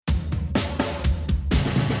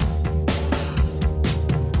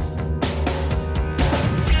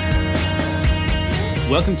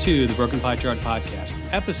Welcome to the Broken Pie Chart Podcast,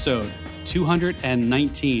 episode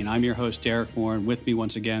 219. I'm your host, Derek Moore, and with me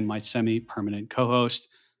once again, my semi-permanent co-host,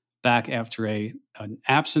 back after an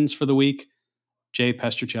absence for the week, Jay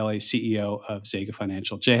Pestrichelli, CEO of Zega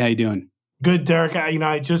Financial. Jay, how you doing? Good, Derek.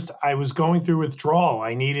 I was going through withdrawal.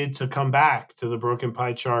 I needed to come back to the Broken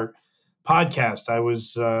Pie Chart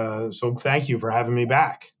podcast. So thank you for having me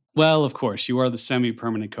back. Well, of course, you are the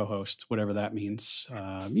semi-permanent co-host, whatever that means.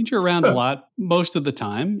 Means you're around a lot most of the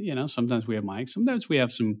time. You know, sometimes we have mics, sometimes we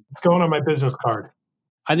have some. It's going on my business card.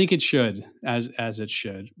 I think it should, as it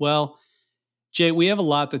should. Well, Jay, we have a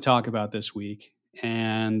lot to talk about this week,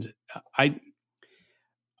 and we're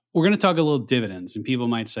going to talk a little dividends. And people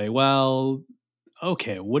might say, well,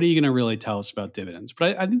 okay, what are you going to really tell us about dividends?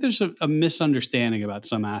 But I think there's a misunderstanding about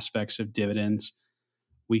some aspects of dividends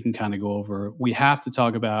we can kind of go over. We have to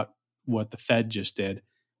talk about what the Fed just did.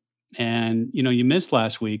 And, you know, you missed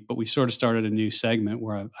last week, but we sort of started a new segment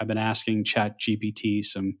where I've been asking ChatGPT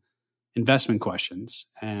some investment questions.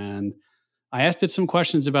 And I asked it some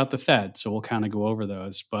questions about the Fed, so we'll kind of go over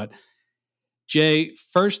those. But Jay,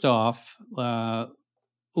 first off,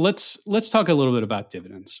 let's talk a little bit about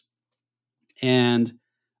dividends. And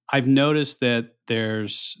I've noticed that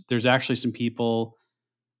there's actually some people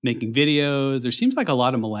making videos. There seems like a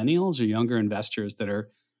lot of millennials or younger investors that are,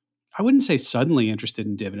 I wouldn't say suddenly interested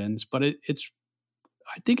in dividends, but I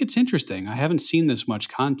think it's interesting. I haven't seen this much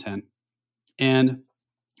content. And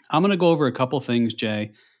I'm going to go over a couple things,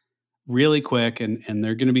 Jay, really quick. And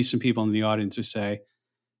there are going to be some people in the audience who say,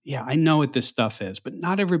 yeah, I know what this stuff is, but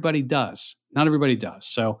not everybody does. Not everybody does.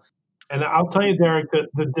 So, and I'll tell you, Derek, that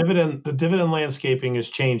the dividend landscaping is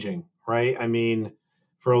changing, right? I mean,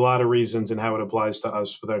 for a lot of reasons and how it applies to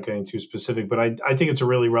us without getting too specific. But I think it's a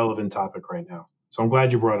really relevant topic right now. So I'm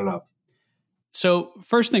glad you brought it up. So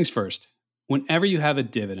first things first, whenever you have a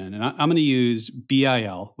dividend, and I'm going to use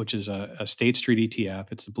BIL, which is a State Street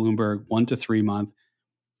ETF. It's the Bloomberg 1 to 3 month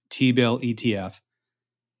T-bill ETF.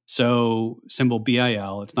 So symbol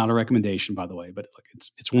BIL, it's not a recommendation, by the way, but look,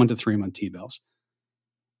 it's 1 to 3 month T-bills.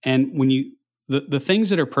 And when the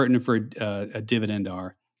things that are pertinent for a dividend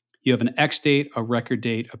are, you have an X date, a record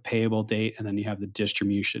date, a payable date, and then you have the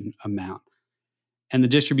distribution amount. And the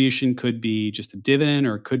distribution could be just a dividend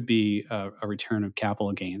or it could be a return of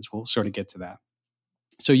capital gains. We'll sort of get to that.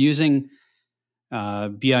 So using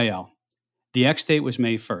BIL, the X date was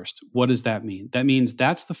May 1st. What does that mean? That means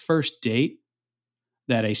that's the first date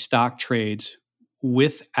that a stock trades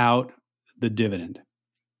without the dividend,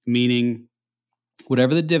 meaning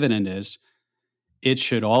whatever the dividend is, it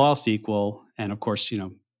should all else equal. And of course, you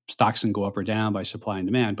know, stocks can go up or down by supply and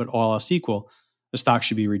demand, but all else equal, the stock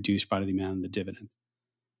should be reduced by the amount of the dividend.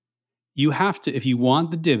 You have to, if you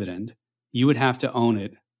want the dividend, you would have to own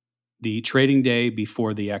it the trading day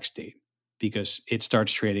before the X date because it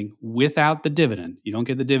starts trading without the dividend. You don't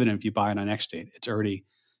get the dividend if you buy it on X date. It's already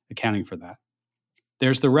accounting for that.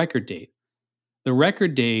 There's the record date. The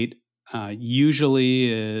record date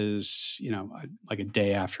usually is, you know, like a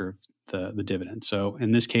day after the dividend. So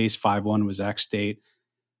in this case, 5/1 was X date.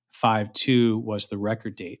 5/2 was the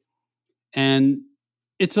record date. And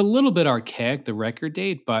it's a little bit archaic, the record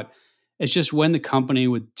date, but it's just when the company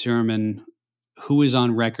would determine who is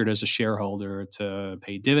on record as a shareholder to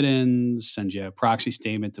pay dividends, send you a proxy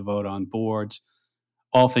statement to vote on boards,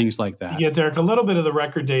 all things like that. Yeah, Derek, a little bit of the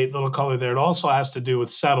record date, little color there. It also has to do with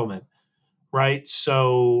settlement, right?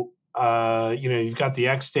 So, you've got the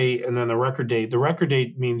X date and then the record date. The record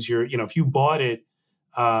date means if you bought it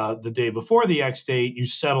the day before the X date, you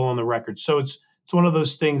settle on the record. So it's one of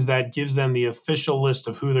those things that gives them the official list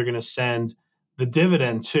of who they're going to send the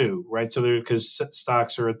dividend to, right? So because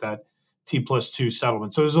stocks are at that T+2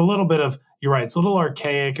 settlement. So there's a little bit of, you're right, it's a little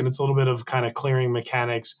archaic and it's a little bit of kind of clearing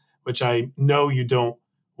mechanics, which I know you don't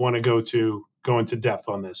want to go into depth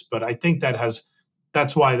on this, but I think that's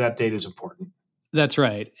why that date is important. That's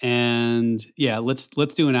right. And yeah, let's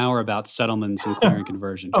do an hour about settlements and clearing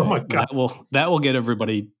conversion. Jay. Oh my God. That will get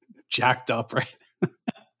everybody jacked up, right?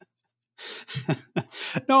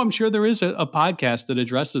 No, I'm sure there is a podcast that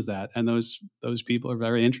addresses that, and those people are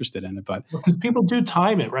very interested in it. But because people do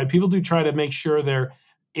time it, right? People do try to make sure they're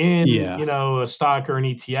in, a stock or an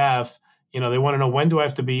ETF. They want to know, when do I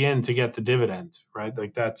have to be in to get the dividend, right?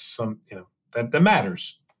 Like that's some, that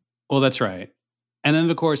matters. Well, that's right. And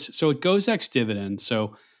then of course, so it goes ex dividend.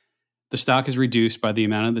 So the stock is reduced by the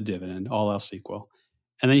amount of the dividend, all else equal.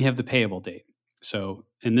 And then you have the payable date. So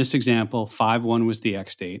in this example, 5/1 was the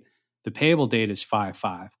X date. The payable date is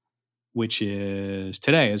 5/5, which is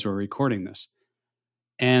today as we're recording this.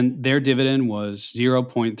 And their dividend was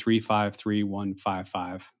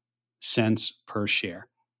 0.353155 cents per share.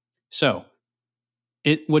 So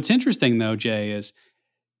What's interesting though, Jay, is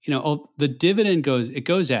the dividend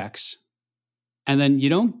goes X, and then you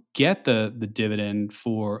don't get the dividend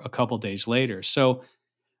for a couple days later. So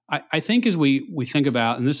I think as we think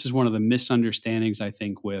about, and this is one of the misunderstandings I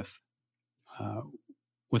think uh,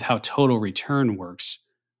 with how total return works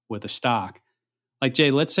with a stock. Like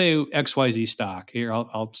Jay, let's say XYZ stock. Here,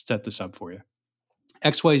 I'll set this up for you.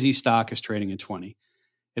 XYZ stock is trading at 20.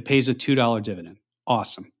 It pays a $2 dividend.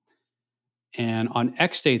 Awesome. And on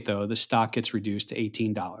X date, though, the stock gets reduced to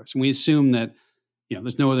 $18. And we assume that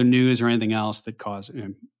there's no other news or anything else that causes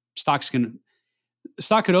the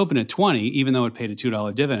stock could open at 20, even though it paid a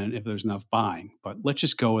 $2 dividend if there's enough buying. But let's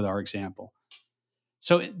just go with our example.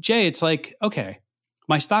 So Jay, it's like, okay,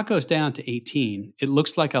 my stock goes down to 18. It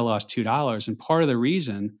looks like I lost $2. And part of the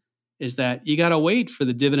reason is that you got to wait for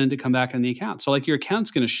the dividend to come back on the account. So like your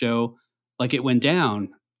account's going to show like it went down,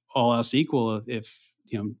 all else equal, if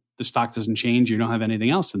the stock doesn't change, you don't have anything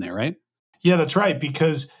else in there, right? Yeah, that's right.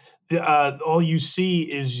 Because all you see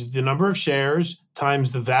is the number of shares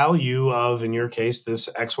times the value of, in your case, this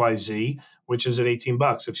XYZ, which is at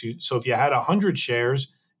 $18. If you had 100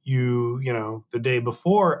 shares, the day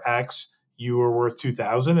before X, you were worth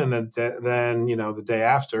 2,000, and then the day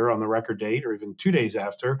after on the record date, or even 2 days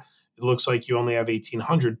after, it looks like you only have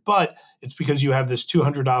 1,800. But it's because you have this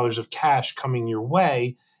 $200 of cash coming your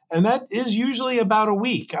way, and that is usually about a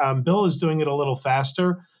week. Bill is doing it a little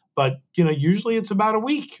faster, but usually it's about a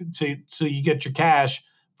week so you get your cash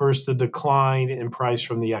versus the decline in price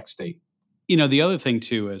from the X date. The other thing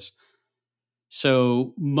too is,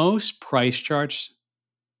 so most price charts,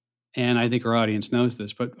 and I think our audience knows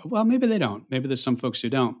this, but well, maybe they don't. Maybe there's some folks who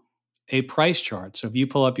don't. A price chart. So if you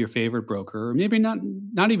pull up your favorite broker, or maybe not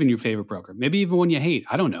even your favorite broker, maybe even one you hate,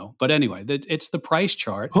 I don't know. But anyway, it's the price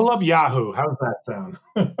chart. Pull up Yahoo. How's that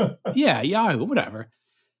sound? Yeah, Yahoo, whatever.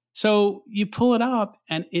 So you pull it up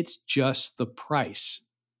and it's just the price.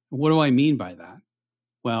 What do I mean by that?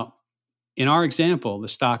 Well, in our example, the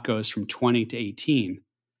stock goes from 20 to 18.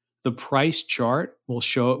 The price chart will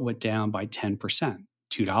show it went down by 10%.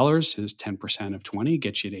 $2 is 10% of 20,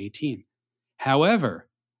 gets you to 18. However,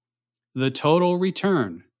 the total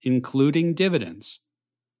return, including dividends,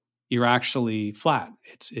 you're actually flat.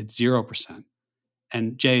 It's 0%.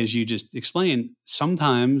 And Jay, as you just explained,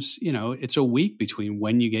 sometimes, it's a week between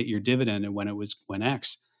when you get your dividend and when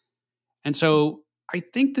X. And so I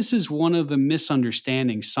think this is one of the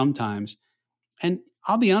misunderstandings sometimes. And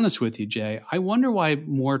I'll be honest with you, Jay, I wonder why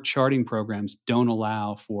more charting programs don't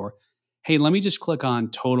allow for, hey, let me just click on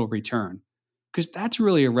total return. Because that's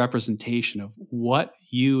really a representation of what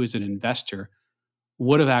you as an investor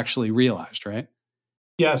would have actually realized, right?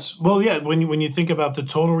 Yes. Well, yeah. When you think about the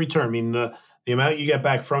total return, I mean the amount you get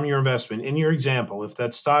back from your investment. In your example, if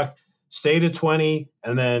that stock stayed at 20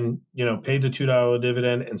 and then paid the $2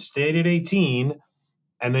 dividend and stayed at 18,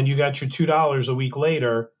 and then you got your $2 a week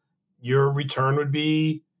later, your return would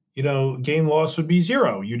be, gain loss would be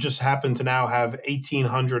zero. You just happen to now have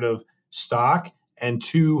 1,800 of stock and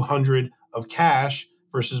 200 of cash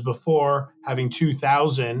versus before having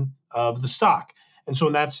 2,000 of the stock. And so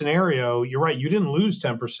in that scenario, you're right. You didn't lose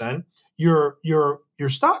 10%. Your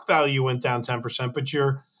stock value went down 10%, but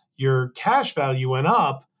your cash value went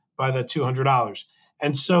up by that $200.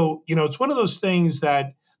 And so, it's one of those things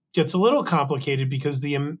that gets a little complicated because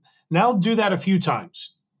now do that a few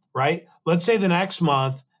times, right? Let's say the next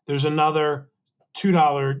month there's another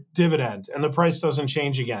 $2 dividend and the price doesn't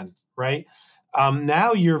change again, right?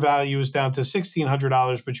 Now your value is down to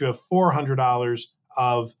 $1,600, but you have $400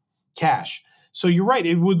 of cash. So you're right.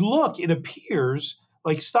 It appears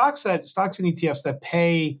like stocks and ETFs that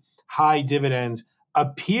pay high dividends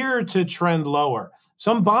appear to trend lower.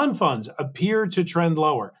 Some bond funds appear to trend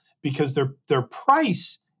lower because their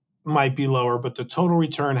price might be lower, but the total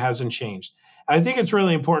return hasn't changed. And I think it's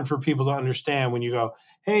really important for people to understand when you go,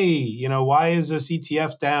 hey, why is this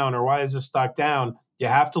ETF down or why is this stock down? You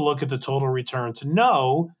have to look at the total return to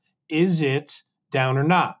know, is it down or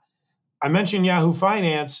not? I mentioned Yahoo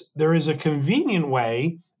Finance. There is a convenient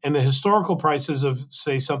way in the historical prices of,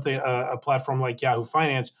 say, a platform like Yahoo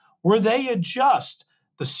Finance, where they adjust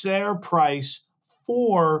the share price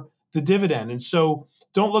for the dividend. And so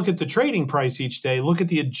don't look at the trading price each day. Look at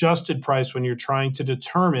the adjusted price when you're trying to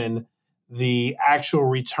determine the actual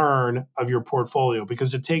return of your portfolio,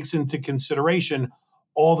 because it takes into consideration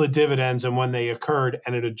all the dividends and when they occurred,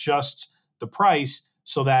 and it adjusts the price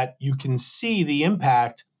so that you can see the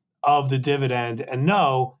impact of the dividend and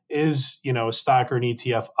know, is a stock or an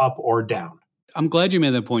ETF up or down. I'm glad you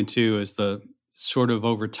made that point too, is the sort of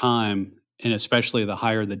over time, and especially the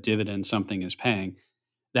higher the dividend something is paying,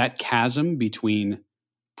 that chasm between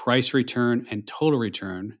price return and total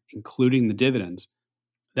return, including the dividends,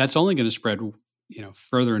 that's only going to spread,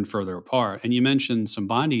 further and further apart. And you mentioned some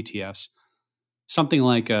bond ETFs, something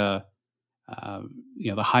like the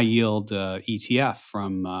high yield ETF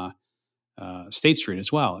from State Street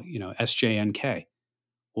as well, SJNK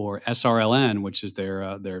or SRLN, which is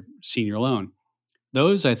their senior loan.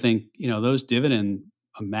 Those, I think, those dividend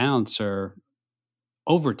amounts are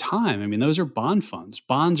over time. I mean, those are bond funds.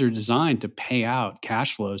 Bonds are designed to pay out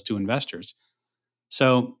cash flows to investors.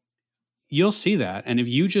 So you'll see that. And if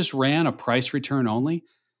you just ran a price return only,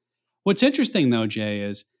 what's interesting though, Jay,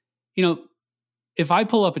 is, if I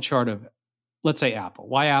pull up a chart of, let's say Apple,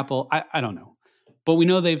 why Apple? I don't know, but we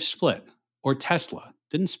know they've split. Or Tesla.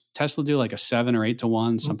 Didn't Tesla do like a 7 or 8 to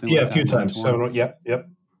 1, something like that? Yeah, a few times. 7, yep.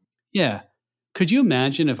 Yeah. Could you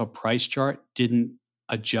imagine if a price chart didn't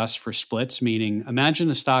adjust for splits? Meaning, imagine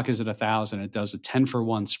the stock is at 1,000, it does a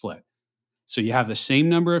 10-for-1 split. So you have the same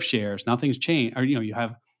number of shares, nothing's changed, or you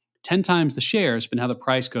have 10 times the shares, but now the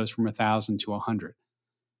price goes from 1,000 to 100.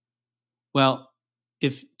 Well,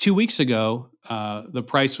 if 2 weeks ago the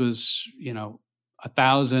price was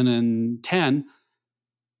 1,010,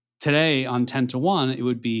 today on 10 to 1, it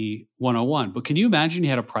would be 101. But can you imagine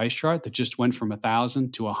you had a price chart that just went from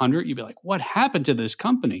 1,000 to 100? You'd be like, what happened to this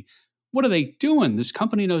company? What are they doing? This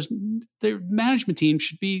company knows their management team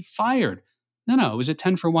should be fired. No, it was a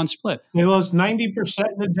 10-for-1 split. They lost 90%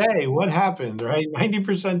 in a day. What happened, right?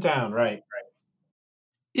 90% down, right.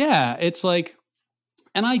 Yeah, it's like,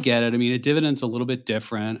 and I get it. I mean, a dividend's a little bit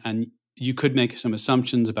different, and you could make some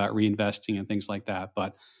assumptions about reinvesting and things like that.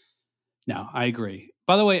 But no, I agree.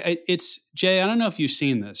 By the way, it's Jay, I don't know if you've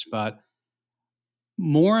seen this, but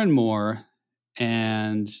more and more,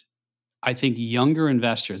 and I think younger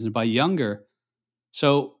investors, and by younger,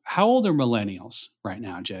 so how old are millennials right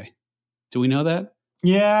now, Jay? Do we know that?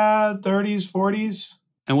 Yeah, 30s, 40s.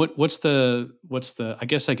 And what's the I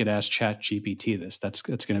guess I could ask ChatGPT this. That's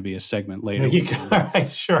going to be a segment later.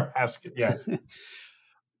 Sure, ask it. Yes.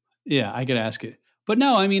 Yeah, I could ask it. But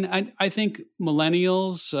no, I mean, I think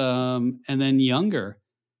millennials and then younger.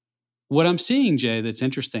 What I'm seeing, Jay, that's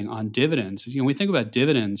interesting on dividends. We think about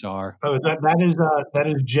dividends are. Oh, that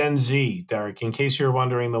is Gen Z, Derek. In case you're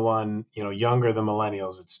wondering, the one younger than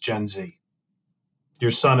millennials, it's Gen Z.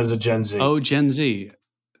 Your son is a Gen Z. Oh, Gen Z.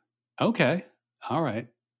 Okay, all right.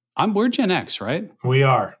 We're Gen X, right? We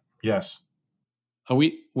are. Yes. Are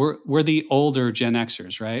we? We're the older Gen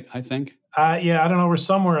Xers, right? I think. Yeah, I don't know. We're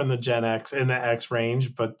somewhere in the Gen X, in the X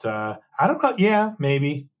range, but I don't know. Yeah,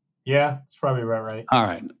 maybe. Yeah, it's probably about right. All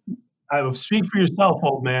right. I will speak for yourself,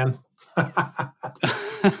 old man.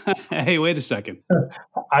 Hey, wait a second.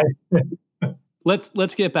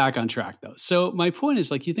 Let's get back on track though. So my point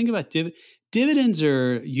is, like, you think about dividends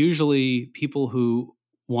are usually people who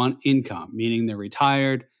want income, meaning they're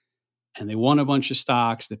retired and they want a bunch of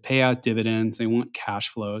stocks that pay out dividends. They want cash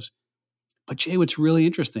flows. But Jay, what's really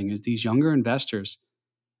interesting is these younger investors,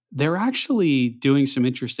 they're actually doing some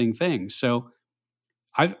interesting things. So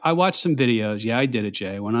I watched some videos. Yeah, I did it,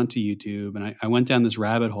 Jay. I went onto YouTube and I went down this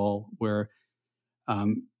rabbit hole where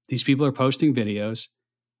these people are posting videos.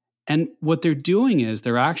 And what they're doing is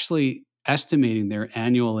they're actually estimating their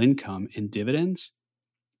annual income in dividends,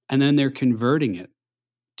 and then they're converting it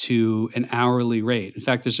to an hourly rate. In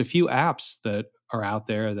fact, there's a few apps that are out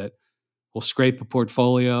there that will scrape a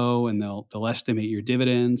portfolio and they'll estimate your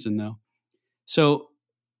dividends so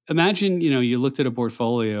imagine you looked at a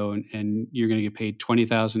portfolio and you're going to get paid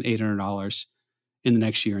 $20,800 in the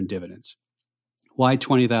next year in dividends. Why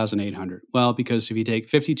 20,800? Well, because if you take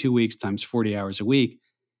 52 weeks times 40 hours a week,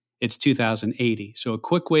 it's 2,080. So a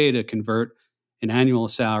quick way to convert an annual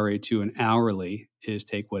salary to an hourly is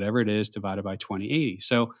take whatever it is divided by 2080.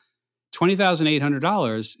 So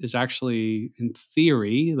 $20,800 is actually, in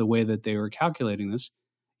theory, the way that they were calculating this,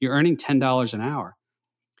 you're earning $10 an hour.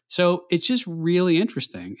 So it's just really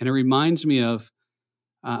interesting. And it reminds me of,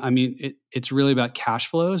 it's really about cash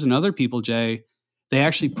flows. And other people, Jay, they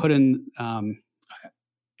actually put in,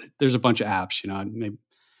 there's a bunch of apps,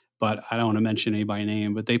 but I don't want to mention any by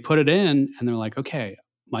name, but they put it in and they're like, okay,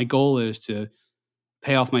 my goal is to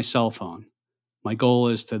pay off my cell phone. My goal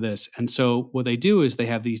is to this. And so what they do is they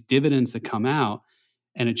have these dividends that come out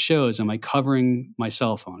and it shows, am I covering my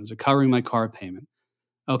cell phone? Is it covering my car payment?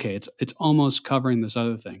 Okay, it's almost covering this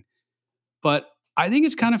other thing. But I think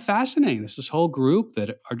it's kind of fascinating. There's this whole group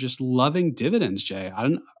that are just loving dividends, Jay.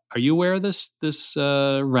 Are you aware of this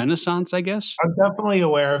renaissance, I guess? I'm definitely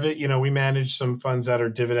aware of it. We manage some funds that are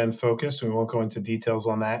dividend focused. We won't go into details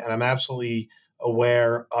on that. And I'm absolutely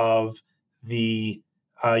aware of the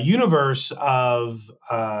universe of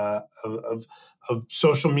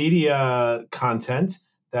social media content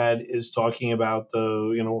that is talking about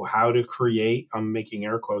how to create, I'm making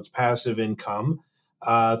air quotes, passive income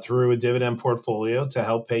through a dividend portfolio to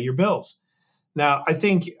help pay your bills. Now, I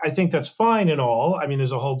think that's fine and all. I mean,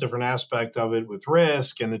 there's a whole different aspect of it with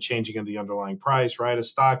risk and the changing of the underlying price, right? A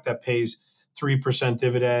stock that pays 3%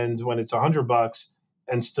 dividend when it's $100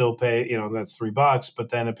 and still pay, that's $3, but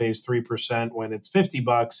then it pays 3% when it's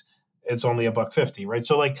 $50, it's only $1.50, right?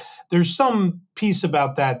 So like there's some piece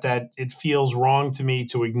about that it feels wrong to me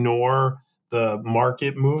to ignore the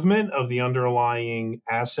market movement of the underlying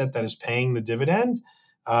asset that is paying the dividend.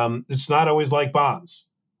 It's not always like bonds,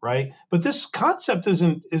 right? But this concept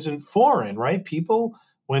isn't foreign, right? People,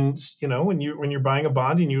 when you're buying a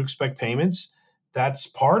bond and you expect payments, that's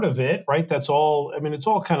part of it, right? That's all. I mean, it's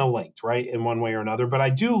all kind of linked, right, in one way or another. But I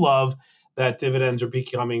do love that dividends are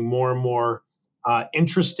becoming more and more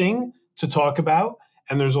interesting to talk about,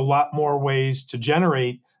 and there's a lot more ways to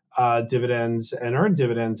generate dividends and earn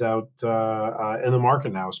dividends out in the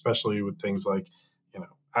market now, especially with things like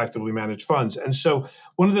actively managed funds. And so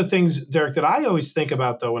one of the things, Derek, that I always think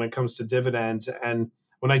about though when it comes to dividends, and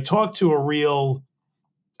when I talk to a real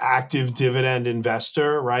active dividend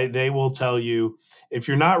investor, right, they will tell you if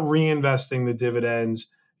you're not reinvesting the dividends,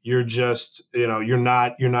 you're just, you're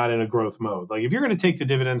not in a growth mode. Like if you're going to take the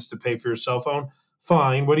dividends to pay for your cell phone,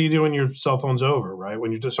 fine. What do you do when your cell phone's over, right?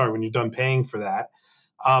 When you're done paying for that.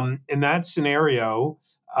 In that scenario,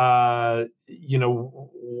 what are you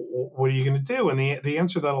going to do? And the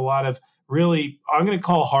answer that a lot of really, I'm going to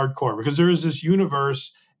call hardcore, because there is this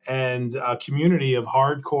universe and community of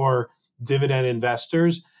hardcore dividend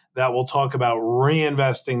investors that will talk about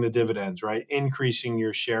reinvesting the dividends, right? Increasing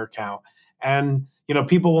your share count. And,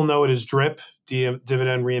 people will know it as DRIP,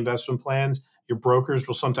 dividend reinvestment plans. Your brokers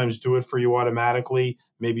will sometimes do it for you automatically.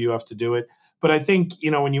 Maybe you have to do it. But I think,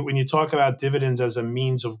 when you talk about dividends as a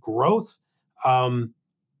means of growth,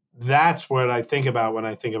 that's what I think about when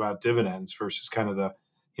I think about dividends versus kind of the,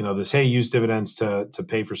 this, hey, use dividends to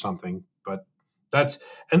pay for something. But that's,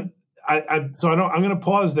 and I'm going to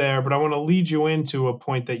pause there, but I want to lead you into a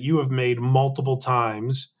point that you have made multiple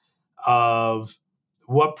times of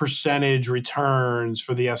what percentage returns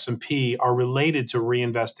for the S&P are related to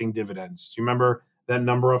reinvesting dividends. Do you remember that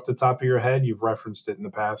number off the top of your head? You've referenced it in the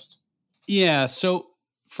past. Yeah. So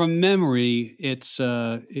from memory, it's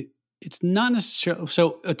not necessarily,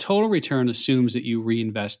 so a total return assumes that you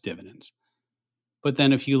reinvest dividends. But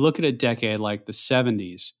then if you look at a decade like the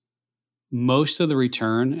 70s, most of the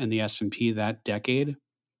return in the S&P that decade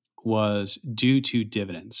was due to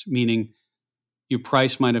dividends, meaning your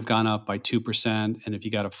price might have gone up by 2%. And if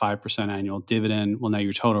you got a 5% annual dividend, well, now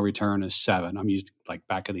your total return is 7. I'm using like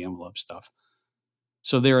back of the envelope stuff.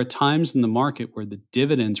 So there are times in the market where the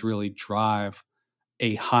dividends really drive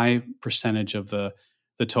a high percentage of the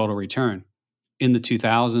total return. In the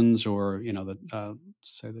 2000s or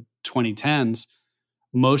say the 2010s,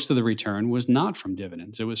 most of the return was not from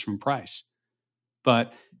dividends; it was from price.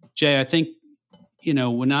 But Jay, I think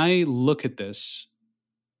when I look at this,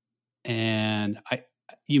 and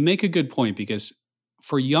you make a good point, because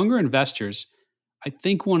for younger investors, I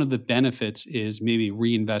think one of the benefits is maybe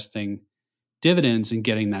reinvesting dividends and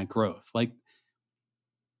getting that growth. Like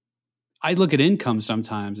I look at income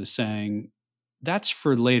sometimes as saying that's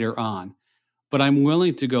for later on, but I'm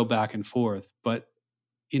willing to go back and forth. But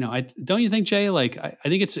don't you think, Jay? Like I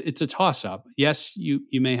think it's a toss up. Yes, you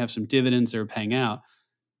may have some dividends that are paying out,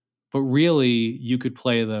 but really you could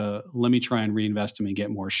play the let me try and reinvest them and get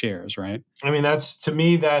more shares, right? I mean, to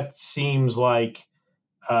me, that seems like,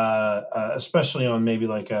 especially on maybe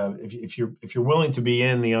like if you're willing to be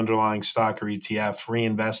in the underlying stock or ETF,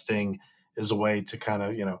 reinvesting is a way to kind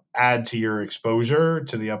of add to your exposure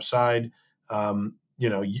to the upside. And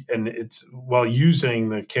it's while using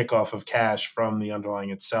the kickoff of cash from the underlying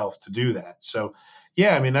itself to do that. So,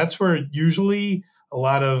 yeah, I mean that's where usually a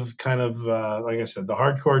lot of kind of like I said, the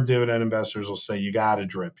hardcore dividend investors will say you got to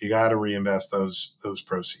drip, you got to reinvest those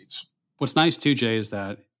proceeds. What's nice too, Jay, is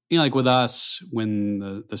that like with us, when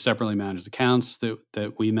the separately managed accounts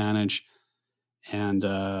that we manage,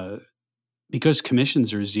 and because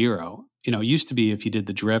commissions are zero, it used to be if you did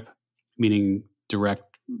the drip, meaning direct,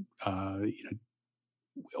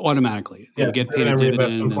 automatically it would get paid a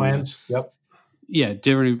dividend. Plans. Yep. Yeah,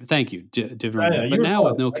 dividend. Thank you, dividend. But now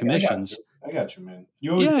with no commissions, I got you, man.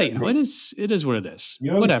 it is what it is.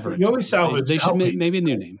 Whatever. You always salvage. They should maybe a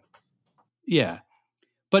new name. Yeah.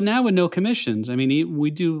 But now with no commissions, I mean, we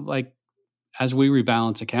do like, as we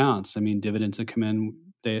rebalance accounts, I mean, dividends that come in,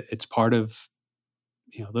 it's part of,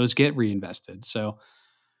 those get reinvested. So,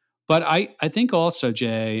 but I think also,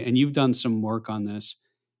 Jay, and you've done some work on this,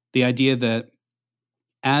 the idea that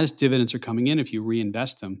as dividends are coming in, if you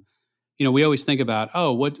reinvest them, we always think about,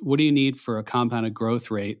 oh, what do you need for a compounded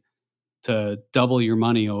growth rate to double your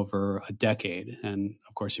money over a decade? And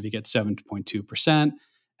of course, if you get 7.2%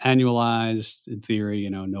 annualized, in theory,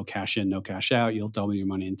 no cash in, no cash out, you'll double your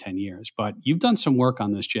money in 10 years. But you've done some work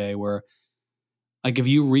on this, Jay, where like if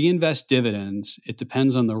you reinvest dividends, it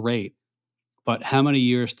depends on the rate, but how many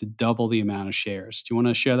years to double the amount of shares? Do you want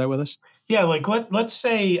to share that with us? Yeah, like let's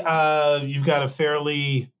say you've got a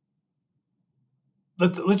fairly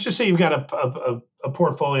let's just say you've got a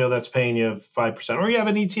portfolio that's paying you 5%, or you have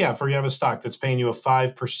an ETF, or you have a stock that's paying you a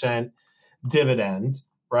 5% dividend,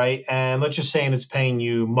 right? And let's just say it's paying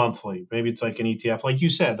you monthly. Maybe it's like an ETF, like you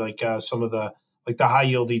said, like some of the high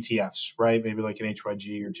yield ETFs, right? Maybe like an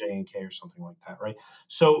HYG or JNK or something like that, right?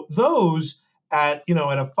 So those at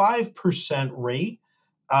a 5% rate,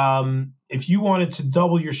 if you wanted to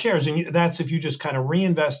double your shares, and that's if you just kind of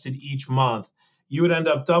reinvested each month, you would end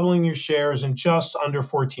up doubling your shares in just under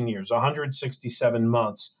 14 years, 167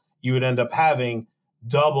 months. You would end up having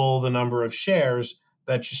double the number of shares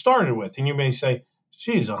that you started with. And you may say,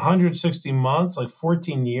 geez, 160 months, like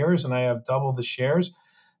 14 years, and I have double the shares.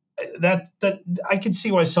 That I can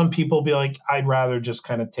see why some people be like, I'd rather just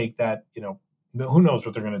kind of take that, who knows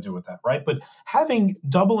what they're going to do with that, right? But having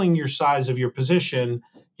doubling your size of your position,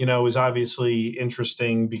 is obviously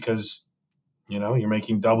interesting because you're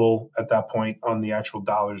making double at that point on the actual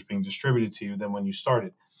dollars being distributed to you than when you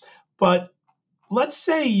started. But let's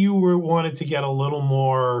say you wanted to get a little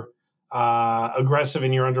more aggressive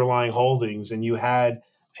in your underlying holdings, and you had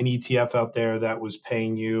an ETF out there that was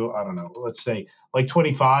paying you, I don't know, let's say like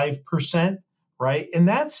 25%, right? In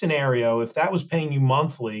that scenario, if that was paying you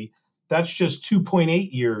monthly, that's just 2.8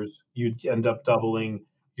 years you'd end up doubling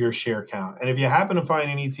your share count. And if you happen to find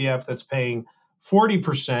an ETF that's paying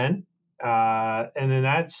 40%, and in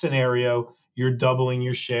that scenario, you're doubling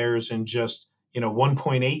your shares in just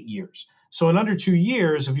 1.8 years. So in under 2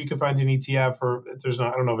 years, if you can find an ETF, or there's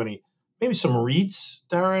not, I don't know of any, maybe some REITs,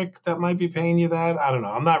 Derek, that might be paying you that. I don't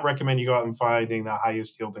know. I'm not recommending you go out and finding the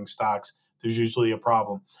highest yielding stocks. There's usually a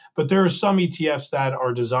problem. But there are some ETFs that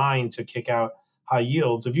are designed to kick out high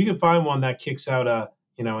yields. If you can find one that kicks out an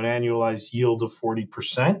annualized yield of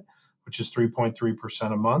 40%, which is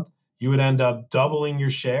 3.3% a month, you would end up doubling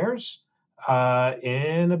your shares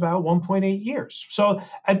in about 1.8 years. So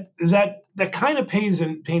that kind of paints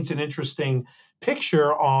an interesting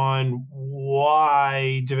picture on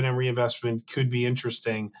why dividend reinvestment could be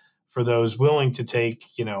interesting for those willing to take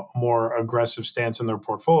a more aggressive stance in their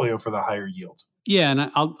portfolio for the higher yield. Yeah,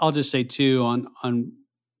 and I'll just say too on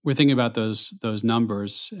we're thinking about those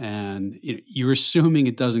numbers, and you're assuming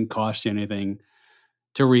it doesn't cost you anything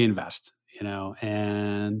to reinvest,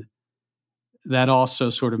 and that also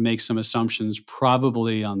sort of makes some assumptions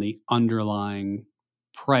probably on the underlying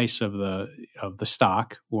price of the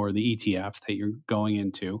stock or the ETF that you're going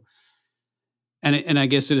into. And I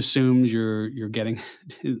guess it assumes you're getting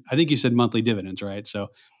I think you said monthly dividends, right? So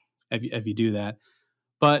if you do that.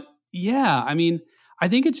 But yeah, I mean, I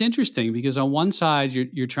think it's interesting because on one side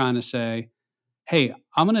you're trying to say, hey,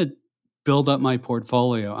 I'm going to build up my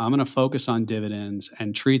portfolio. I'm going to focus on dividends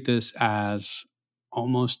and treat this as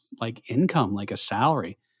almost like income, like a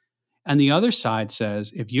salary. And the other side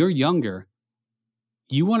says, if you're younger,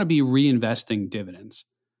 you want to be reinvesting dividends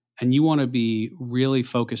and you want to be really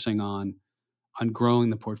focusing on growing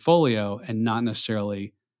the portfolio and not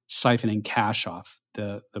necessarily siphoning cash off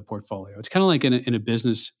the portfolio. It's kind of like in a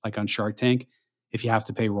business, like on Shark Tank, if you have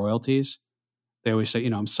to pay royalties, they always say,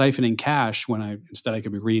 I'm siphoning cash when instead I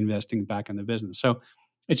could be reinvesting back in the business. So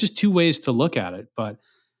it's just two ways to look at it. But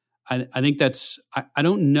I think I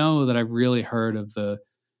don't know that I've really heard of the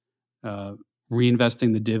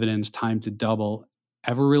reinvesting the dividends time to double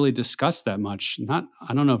ever really discussed that much.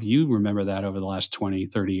 I don't know if you remember that over the last 20,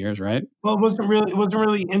 30 years, right? Well, it wasn't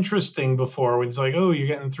really interesting before when it's like, oh, you're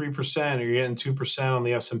getting 3% or you're getting 2% on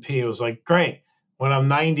the S&P. It was like, great. When I'm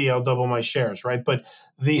 90, I'll double my shares, right? But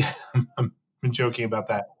I'm joking about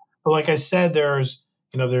that. But like I said, there's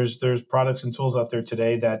products and tools out there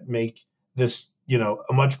today that make this,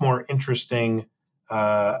 a much more interesting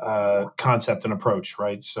concept and approach,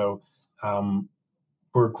 right? So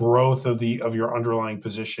for growth of your underlying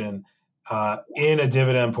position in a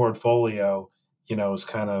dividend portfolio, is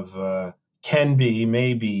kind of can be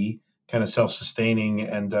maybe kind of self-sustaining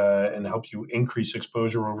and help you increase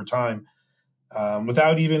exposure over time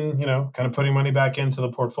without even kind of putting money back into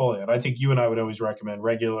the portfolio. And I think you and I would always recommend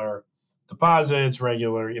regular deposits,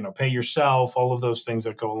 regular pay yourself, all of those things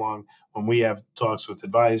that go along when we have talks with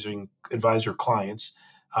advisor clients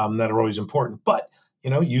that are always important. But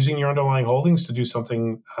using your underlying holdings to do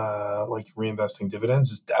something like reinvesting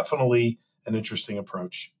dividends is definitely an interesting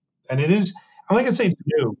approach. And it is, I'm not going to say it's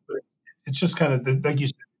new, but it's just kind of, like you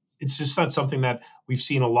said, it's just not something that we've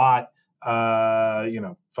seen a lot, 5,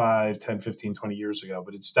 10, 15, 20 years ago,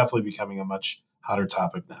 but it's definitely becoming a much hotter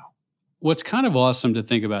topic now. What's kind of awesome to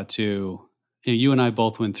think about too, you and I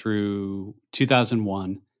both went through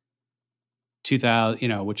 2001,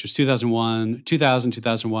 2000, which was 2001, 2000,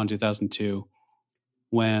 2001, 2002,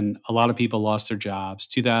 when a lot of people lost their jobs,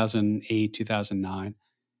 2008, 2009.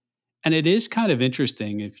 And it is kind of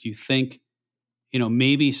interesting if you think,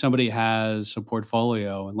 maybe somebody has a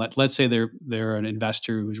portfolio and let's say they're an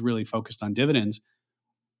investor who's really focused on dividends,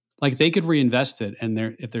 like they could reinvest it and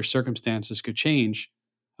if their circumstances could change,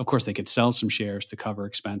 of course they could sell some shares to cover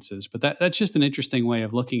expenses. But that's just an interesting way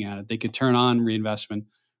of looking at it. They could turn on reinvestment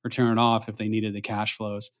or turn it off if they needed the cash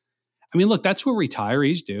flows. I mean, look, that's what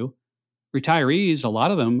retirees do. Retirees, a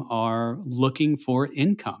lot of them are looking for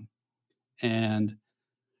income. And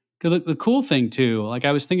the cool thing too, like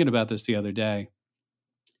I was thinking about this the other day,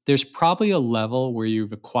 there's probably a level where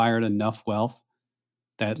you've acquired enough wealth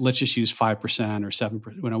that, let's just use 5% or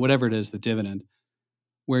 7%, whatever it is, the dividend,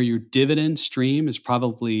 where your dividend stream is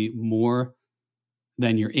probably more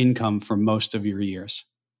than your income for most of your years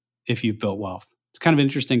if you've built wealth. It's kind of an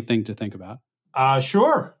interesting thing to think about.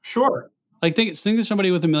 Sure. Like think of somebody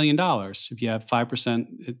with $1 million. If you have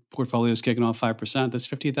 5%, portfolio is kicking off 5%, that's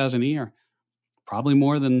 $50,000 a year. Probably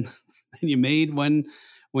more than you made when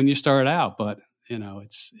you started out. But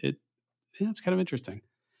it's kind of interesting.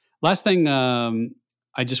 Last thing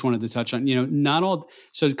I just wanted to touch on, not all,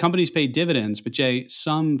 so companies pay dividends, but Jay,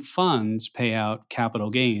 some funds pay out capital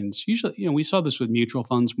gains. Usually, we saw this with mutual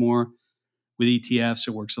funds more. With ETFs,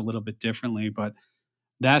 it works a little bit differently, but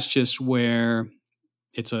that's just where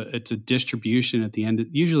it's a distribution at the end,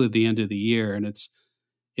 usually at the end of the year. And it's,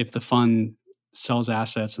 if the fund sells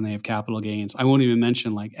assets and they have capital gains, I won't even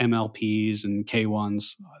mention like MLPs and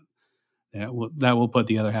K1s. That will put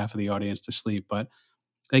the other half of the audience to sleep, but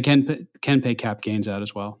they can pay cap gains out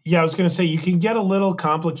as well. Yeah, I was going to say you can get a little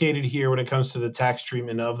complicated here when it comes to the tax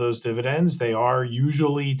treatment of those dividends. They are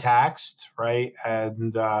usually taxed, right?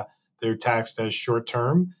 And they're taxed as short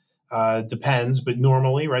term. Depends, but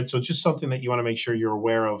normally, right? So it's just something that you want to make sure you're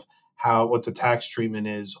aware of what the tax treatment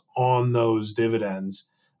is on those dividends.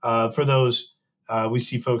 For those, we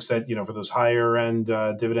see folks that, for those higher end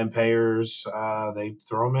dividend payers, they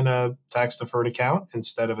throw them in a tax deferred account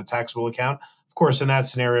instead of a taxable account. Of course, in that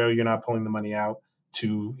scenario, you're not pulling the money out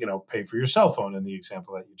to, pay for your cell phone in the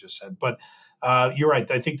example that you just said. But you're right.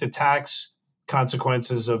 I think the tax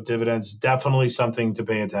consequences of dividends, definitely something to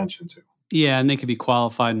pay attention to. Yeah, and they could be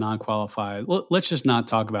qualified, non-qualified. Well, let's just not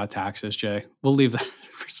talk about taxes, Jay. We'll leave that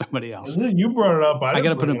for somebody else. You brought it up. I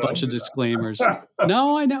got to put a bunch of disclaimers.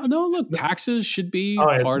 No, I know. No, look, taxes should be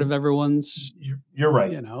part of everyone's. You're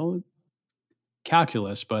right.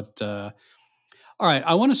 Calculus. But all right,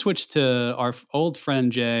 I want to switch to our old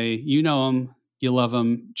friend Jay. You know him, you love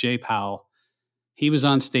him, Jay Powell. He was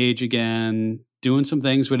on stage again, doing some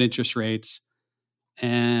things with interest rates,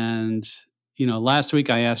 and last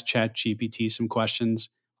week I asked ChatGPT some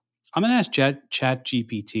questions. I'm going to ask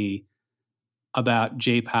ChatGPT about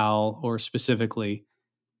Jay Powell, or specifically,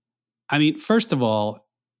 I mean, first of all,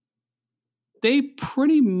 they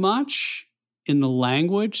pretty much in the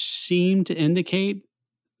language seem to indicate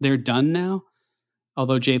they're done now.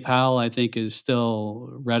 Although Jay Powell, I think, is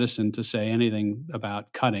still reticent to say anything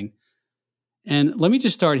about cutting. And let me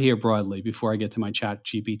just start here broadly before I get to my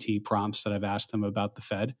ChatGPT prompts that I've asked them about the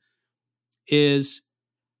Fed. Is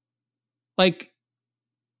like,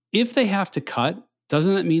 if they have to cut,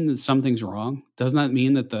 doesn't that mean that something's wrong? Doesn't that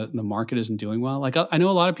mean that the market isn't doing well? Like, I know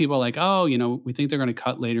a lot of people are like, oh, we think they're going to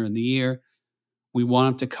cut later in the year. We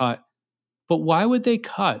want them to cut. But why would they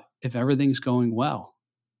cut if everything's going well?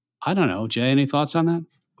 I don't know. Jay, any thoughts on that?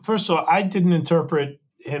 First of all, I didn't interpret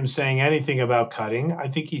him saying anything about cutting. I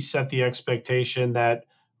think he set the expectation that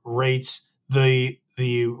the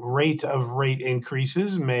rate of rate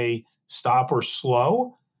increases may stop or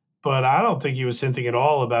slow, but I don't think he was hinting at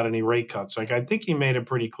all about any rate cuts. Like, I think he made it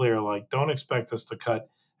pretty clear, like, don't expect us to cut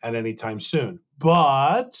at any time soon.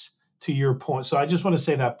 But to your point, so I just want to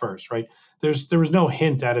say that first, right? There was no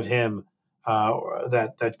hint out of him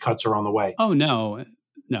that cuts are on the way. Oh, no.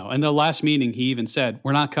 In the last meeting, he even said,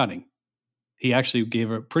 we're not cutting. He actually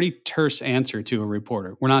gave a pretty terse answer to a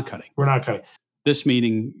reporter. We're not cutting. This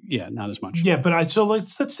meeting, yeah, not as much. Yeah, but so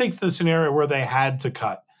let's take the scenario where they had to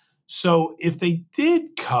cut. So if they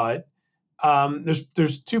did cut,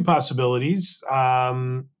 there's two possibilities.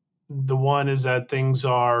 The one is that things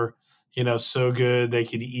are so good they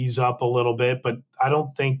could ease up a little bit. But I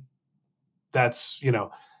don't think that's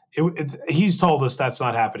he's told us that's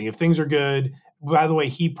not happening. If things are good, by the way,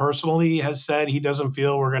 he personally has said he doesn't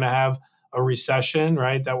feel we're going to have a recession,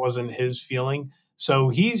 right? That wasn't his feeling. So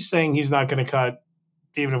he's saying he's not going to cut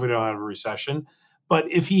even if we don't have a recession.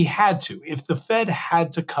 But if he had to, if the Fed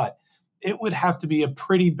had to cut, it would have to be a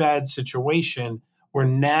pretty bad situation where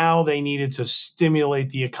now they needed to stimulate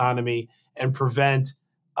the economy and prevent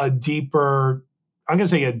a deeper, I'm going to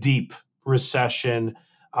say a deep recession,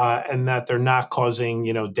 and that they're not causing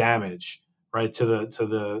damage, right, to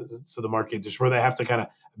the market, just where they have to kind of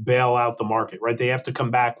bail out the market, right? They have to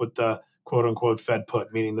come back with the quote unquote Fed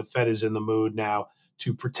put, meaning the Fed is in the mood now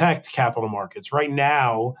to protect capital markets. Right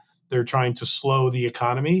now, they're trying to slow the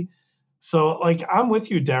economy. So, like, I'm with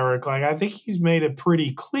you, Derek. Like, I think he's made it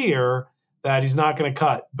pretty clear that he's not going to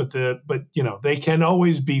cut, but they can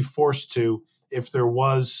always be forced to if there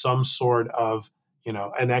was some sort of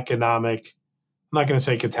an economic, I'm not going to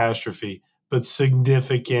say catastrophe, but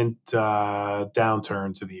significant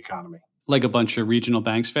downturn to the economy. Like a bunch of regional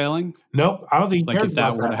banks failing? Nope, I don't think he Like cares if that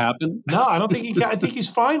about were to that. happen? No, I don't think he. I think he's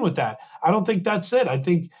fine with that. I don't think that's it. I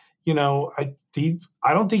think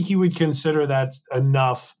I don't think he would consider that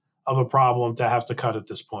enough of a problem to have to cut at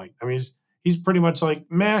this point. I mean, he's pretty much like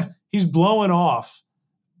meh. He's blowing off.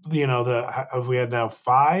 We had now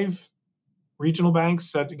 5 regional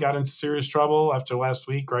banks that got into serious trouble after last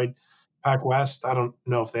week, right? PacWest. I don't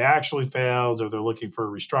know if they actually failed or they're looking for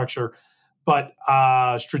a restructure, but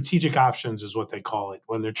strategic options is what they call it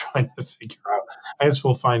when they're trying to figure out. I guess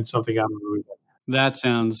we'll find something out of the That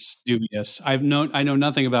sounds dubious. I know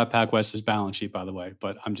nothing about PacWest's balance sheet, by the way,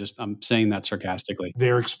 but I'm saying that sarcastically.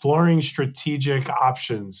 They're exploring strategic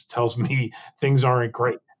options. Tells me things aren't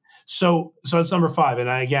great. So that's number 5. And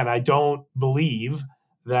I don't believe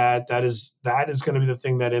that is going to be the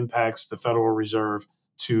thing that impacts the Federal Reserve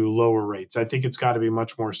to lower rates. I think it's got to be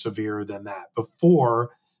much more severe than that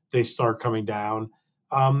before they start coming down.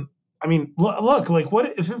 I mean, look, like,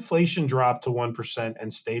 what if inflation dropped to 1%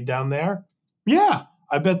 and stayed down there? Yeah,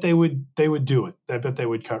 I bet they would do it. I bet they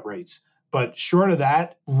would cut rates. But short of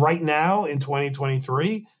that, right now in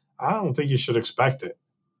 2023, I don't think you should expect it.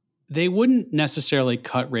 They wouldn't necessarily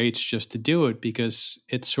cut rates just to do it because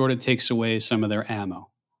it sort of takes away some of their ammo.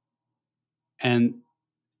 And,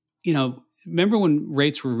 remember when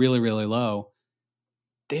rates were really, really low,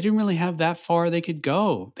 they didn't really have that far they could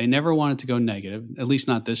go. They never wanted to go negative, at least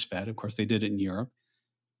not this Fed. Of course, they did it in Europe.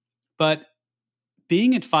 But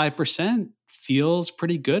being at 5% feels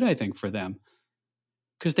pretty good, I think, for them.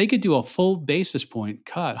 Because they could do a full basis point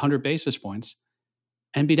cut, 100 basis points,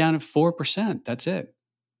 and be down at 4%. That's it.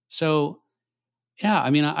 So, yeah, I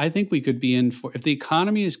mean, I think we could be in for, if the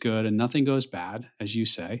economy is good and nothing goes bad, as you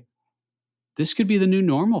say, this could be the new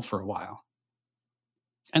normal for a while.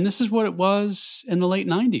 And this is what it was in the late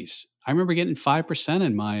 90s. I remember getting 5%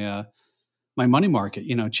 in my my money market,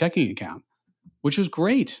 checking account, which was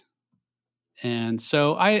great. And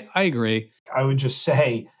so I agree. I would just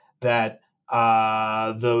say that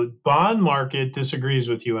the bond market disagrees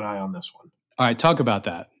with you and I on this one. All right, talk about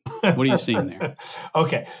that. What are you seeing there?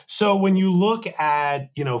 Okay, so when you look at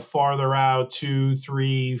farther out, 2,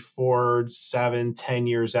 3, 4, 7, 10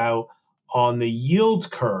 years out on the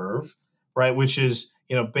yield curve, right, which is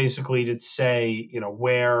basically to say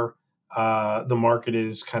where the market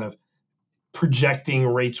is kind of projecting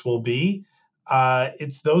rates will be.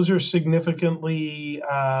 Those are significantly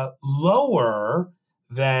lower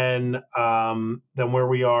than where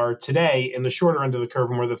we are today in the shorter end of the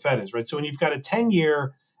curve and where the Fed is, right? So when you've got a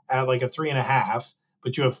 10-year at like a 3.5,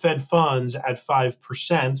 but you have Fed funds at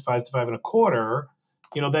 5%, 5 to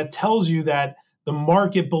 5.25, that tells you that the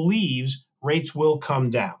market believes rates will come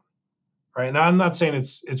down, right? Now I'm not saying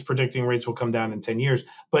it's predicting rates will come down in 10 years,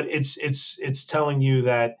 but it's telling you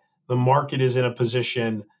that the market is in a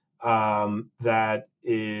position does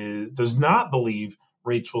not believe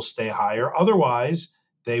rates will stay higher. Otherwise,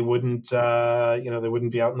 they wouldn't be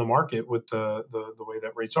out in the market with the way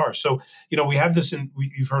that rates are. So we have this.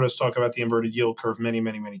 You've heard us talk about the inverted yield curve many,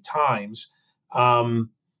 many, many times. I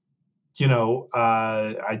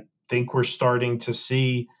think we're starting to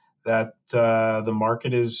see that the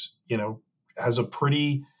market is has a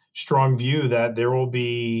pretty strong view that there will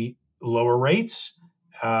be lower rates.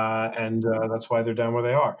 And that's why they're down where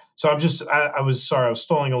they are. So I was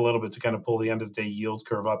stalling a little bit to kind of pull the end of the day yield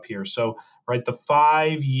curve up here. So, right, the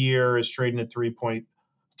 5-year is trading at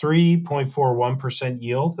 3.41%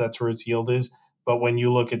 yield. That's where its yield is. But when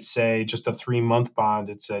you look at, say, just a 3-month bond,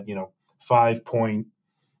 it's at 5.2,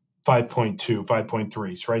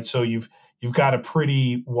 5.3, right? So you've you've got a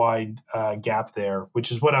pretty wide gap there,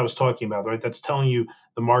 which is what I was talking about, right? That's telling you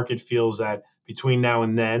the market feels that between now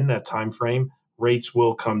and then, that time frame, rates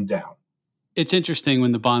will come down. It's interesting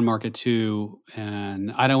when the bond market too,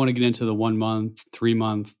 and I don't want to get into the 1 month, 3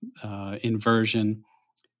 month inversion.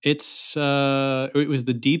 It was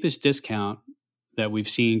the deepest discount that we've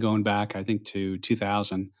seen going back, I think, to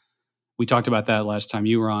 2000. We talked about that last time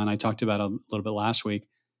you were on. I talked about it a little bit last week.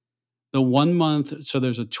 The 1 month, so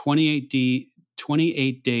there's a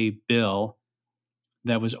 28-day bill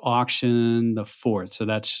that was auctioned the 4th. So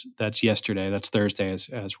that's yesterday. That's Thursday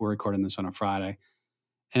as we're recording this on a Friday.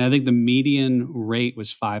 And I think the median rate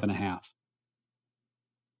was 5.5.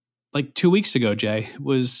 Like 2 weeks ago, Jay,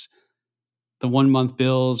 was the 1 month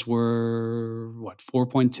bills were what,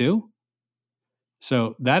 4.2?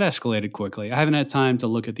 So that escalated quickly. I haven't had time to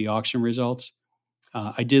look at the auction results.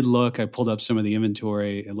 I did look, I pulled up some of the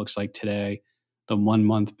inventory. It looks like today the 1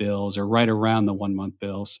 month bills are right around the 1 month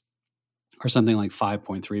bills or something like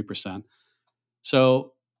 5.3%.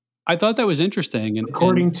 So I thought that was interesting.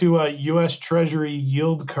 According to US Treasury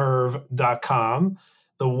Yield Curve.com,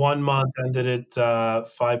 the 1 month ended at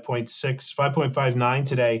 5.6, 5.59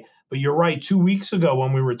 today. But you're right. 2 weeks ago,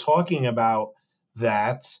 when we were talking about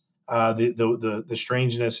that, the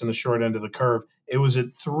strangeness in the short end of the curve, it was at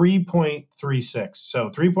 3.36. So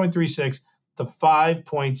 3.36 to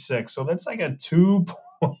 5.6. So that's like a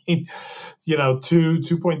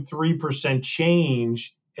 2.3%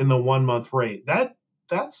 change in the 1 month rate.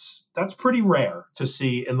 That's pretty rare to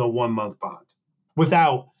see in the 1 month bond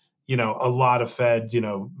without a lot of Fed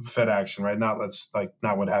action, right? Not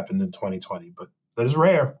what happened in 2020, but that is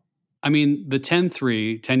rare. I mean, the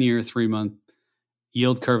 10-year 3 month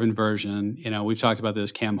yield curve inversion, we've talked about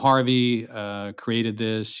this. Cam Harvey created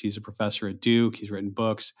this. He's a professor at Duke. He's written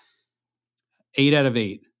books. 8 out of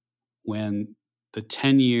 8 when the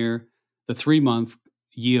 3 month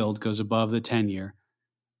yield goes above the 10-year.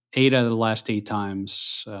 8 out of the last 8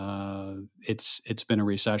 times, it's been a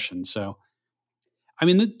recession. So, I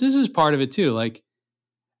mean, this is part of it too. Like,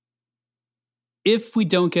 if we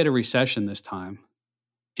don't get a recession this time,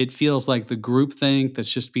 it feels like the groupthink that's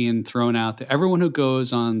just being thrown out there. Everyone who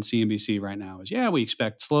goes on CNBC right now is, we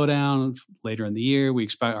expect slowdown later in the year. We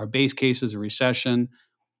expect our base case is a recession.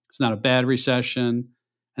 It's not a bad recession.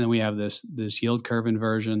 And then we have this yield curve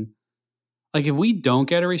inversion. Like, if we don't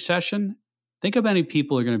get a recession, think how many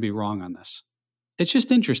people are going to be wrong on this. It's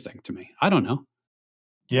just interesting to me. I don't know.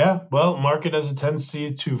 Yeah, well, market has a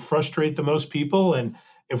tendency to frustrate the most people, and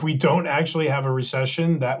if we don't actually have a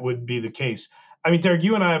recession, that would be the case. I mean, Derek,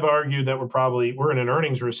 you and I have argued that we're in an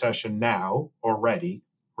earnings recession now already,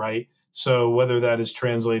 right? So whether that is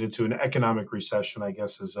translated to an economic recession, I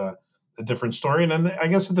guess, is a different story. And then I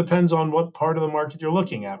guess it depends on what part of the market you're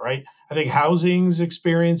looking at, right? I think housing's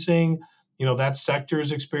experiencing, that sector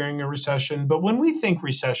is experiencing a recession. But when we think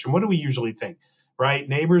recession, what do we usually think? Right?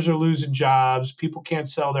 Neighbors are losing jobs. People can't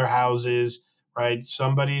sell their houses, right?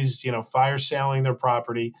 Somebody's, fire selling their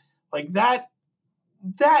property. Like that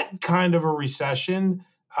kind of a recession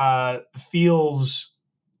feels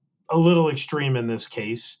a little extreme in this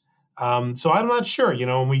case. So I'm not sure,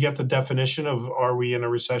 when we get the definition of are we in a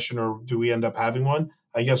recession or do we end up having one?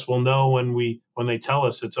 I guess we'll know when they tell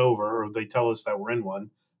us it's over or they tell us that we're in one.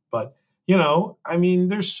 But, I mean,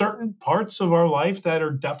 there's certain parts of our life that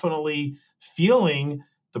are definitely feeling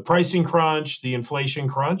the pricing crunch, the inflation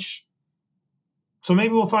crunch. So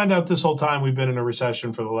maybe we'll find out this whole time we've been in a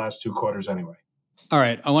recession for the last 2 quarters anyway. All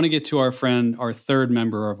right. I want to get to our friend, our third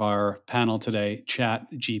member of our panel today,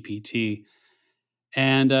 ChatGPT.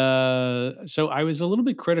 And so I was a little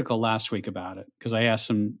bit critical last week about it because I asked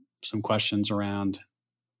some questions around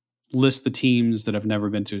list the teams that have never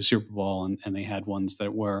been to a Super Bowl, and they had ones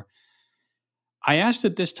that were. I asked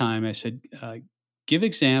it this time, I said, give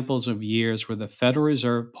examples of years where the Federal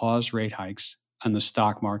Reserve paused rate hikes and the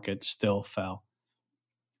stock market still fell.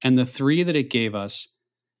 And the 3 that it gave us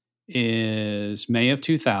is May of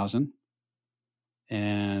 2000.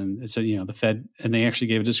 And it said, the Fed, and they actually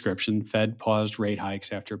gave a description, Fed paused rate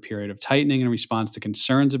hikes after a period of tightening in response to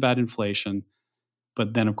concerns about inflation.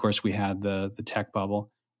 But then, of course, we had the tech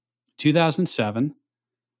bubble. 2007,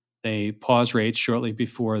 they paused rates shortly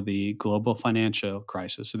before the global financial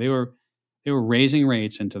crisis. So they were raising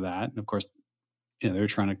rates into that. And of course, they were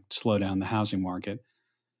trying to slow down the housing market.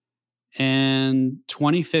 And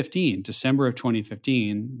 2015, December of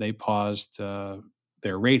 2015, they paused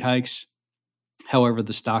their rate hikes. However,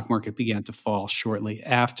 the stock market began to fall shortly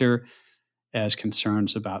after as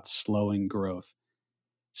concerns about slowing growth.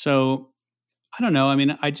 So I don't know. I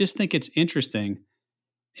mean, I just think it's interesting.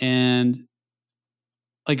 And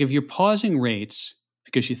like, if you're pausing rates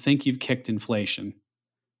because you think you've kicked inflation,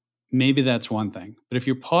 maybe that's one thing. But if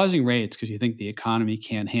you're pausing rates because you think the economy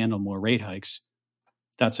can't handle more rate hikes,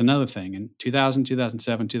 that's another thing. In 2000,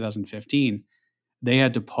 2007, 2015, they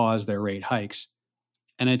had to pause their rate hikes.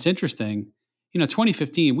 And it's interesting,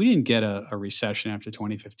 2015, we didn't get a recession after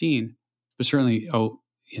 2015, but certainly, how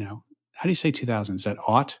do you say 2000? Is that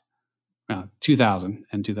aught? 2000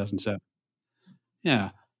 and 2007.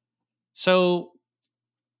 Yeah. So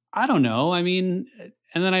I don't know. I mean,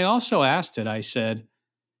 and then I also asked it, I said,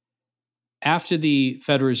 after the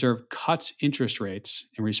Federal Reserve cuts interest rates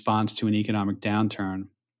in response to an economic downturn,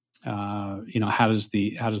 how does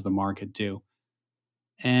the market do?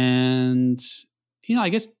 And I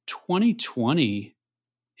guess 2020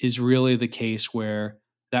 is really the case where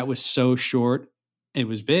that was so short. It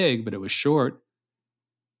was big, but it was short.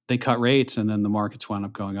 They cut rates, and then the markets wound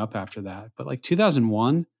up going up after that. But like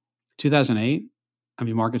 2001, 2008, I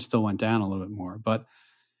mean, markets still went down a little bit more. But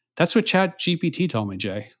that's what ChatGPT told me,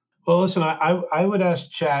 Jay. Well, listen, I would ask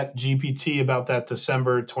ChatGPT about that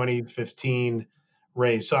December 2015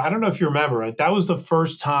 raise. So I don't know if you remember, right? That was the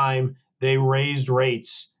first time they raised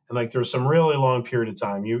rates, and like there was some really long period of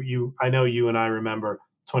time. I know you and I remember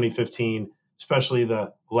 2015, especially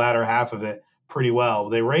the latter half of it, pretty well.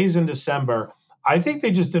 They raised in December. I think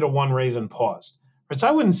they just did a one raise and paused. Right? So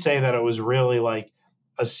I wouldn't say that it was really like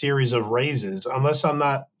a series of raises, unless I'm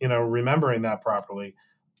not, remembering that properly.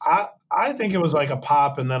 I think it was like a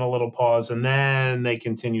pop and then a little pause, and then they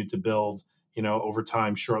continued to build, over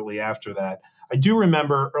time shortly after that. I do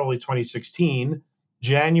remember early 2016,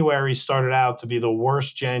 January started out to be the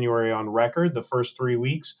worst January on record. The first 3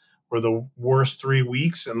 weeks were the worst 3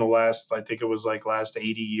 weeks in the last, I think it was like last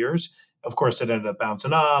 80 years. Of course, it ended up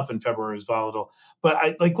bouncing up, and February was volatile.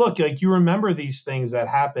 But look, you remember these things that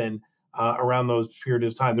happen around those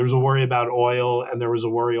periods of time. There was a worry about oil, and there was a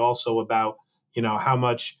worry also about how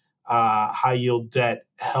much high yield debt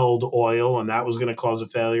held oil, and that was going to cause a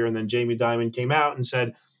failure. And then Jamie Dimon came out and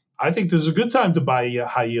said, I think there's a good time to buy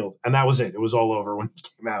high yield. And that was it. It was all over when he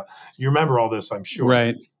came out. You remember all this, I'm sure.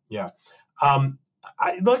 Right. Yeah.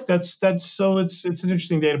 Look, that's so it's an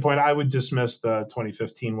interesting data point. I would dismiss the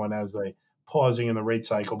 2015 one as a pausing in the rate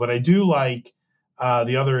cycle, but I do like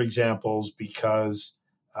the other examples because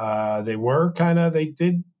they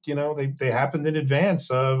happened in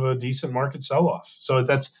advance of a decent market sell-off. So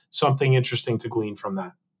that's something interesting to glean from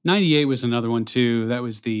that. 98 was another one too. That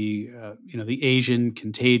was the Asian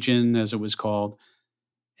contagion, as it was called.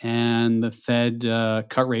 And the Fed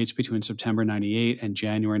cut rates between September 98 and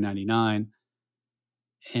January 99.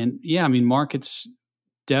 And yeah, I mean, markets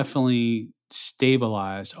definitely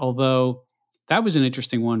stabilized, although that was an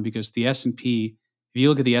interesting one because the S&P, if you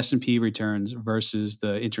look at the S&P returns versus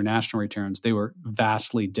the international returns, they were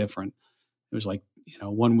vastly different. It was like,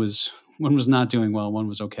 one was not doing well, one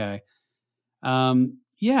was okay.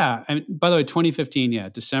 Yeah, I mean, by the way,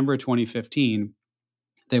 2015, December 2015,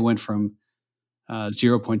 they went from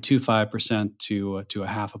 0.25% to a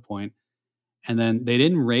half a point. And then they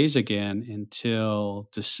didn't raise again until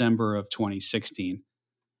December of 2016.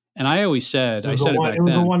 And I always said, it was a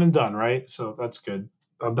one and done, right? So that's good.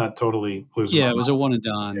 I'm not totally losing. Yeah, it was a one and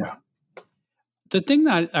done. Yeah. The thing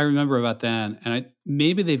that I remember about then, and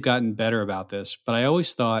maybe they've gotten better about this, but I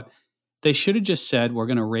always thought they should have just said, we're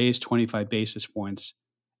going to raise 25 basis points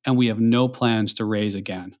and we have no plans to raise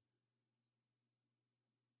again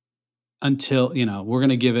until, we're going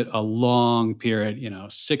to give it a long period,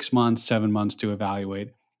 6 months, 7 months to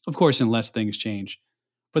evaluate, of course, unless things change.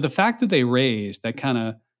 But the fact that they raised, that kind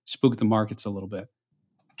of spooked the markets a little bit.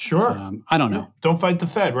 Sure. I don't know. Don't fight the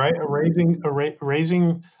Fed, right?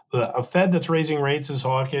 A Fed that's raising rates is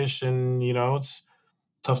hawkish, and it's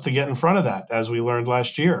tough to get in front of that, as we learned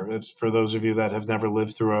last year. It's for those of you that have never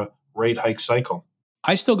lived through a rate hike cycle.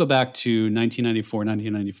 I still go back to 1994,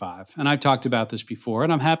 1995, and I've talked about this before,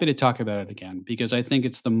 and I'm happy to talk about it again because I think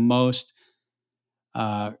it's the most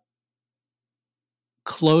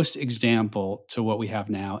close example to what we have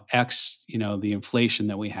now, the inflation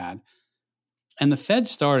that we had. And the Fed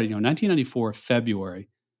started, 1994, February,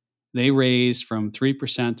 they raised from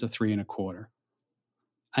 3% to 3.25%.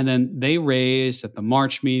 And then they raised at the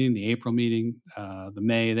March meeting, the April meeting, the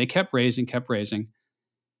May, they kept raising.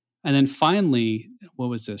 And then finally,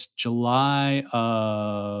 what was this? July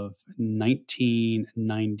of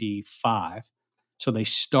 1995. So they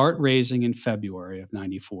start raising in February of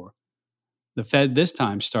 94. The Fed this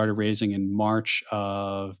time started raising in March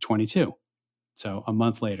of 22. So a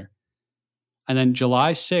month later. And then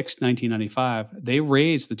July 6, 1995, they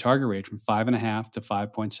raised the target rate from 5.5% to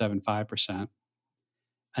 5.75%.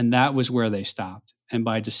 And that was where they stopped. And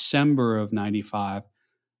by December of 95,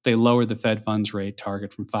 they lowered the Fed funds rate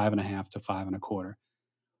target from 5.5 to 5.25.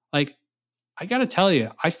 Like, I got to tell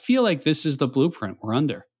you, I feel like this is the blueprint we're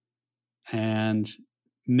under. And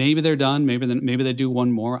maybe they're done. Maybe they do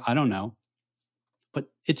one more. I don't know. But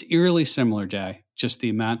it's eerily similar, Jay. Just the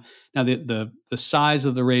amount. Now, the size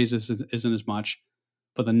of the raises isn't as much,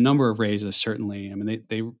 but the number of raises certainly. I mean,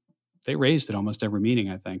 they raised at almost every meeting,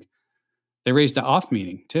 I think. They raised the off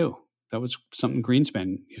meeting, too. That was something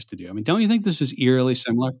Greenspan used to do. I mean, don't you think this is eerily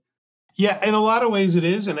similar? Yeah, in a lot of ways it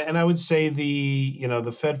is, and I would say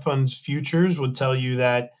the Fed funds futures would tell you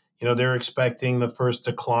that they're expecting the first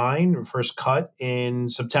decline or first cut in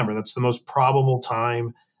September. That's the most probable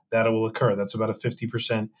time that it will occur. That's about a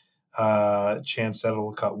 50% chance that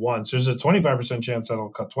it'll cut once. There's a 25% chance that it'll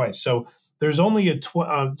cut twice. So there's only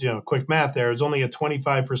quick math there. There's only a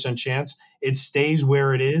 25% chance it stays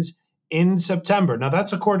where it is in September. Now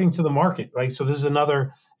that's according to the market, right? So this is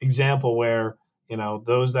another example where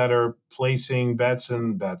those that are placing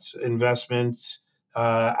investments,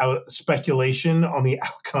 speculation on the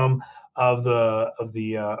outcome of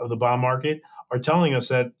the bond market are telling us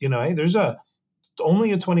that hey, there's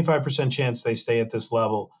only a 25% chance they stay at this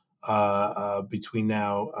level between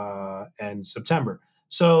now and September.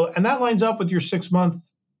 So, and that lines up with your 6 month,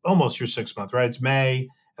 almost your 6 month, right? It's May,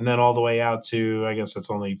 and then all the way out to, I guess that's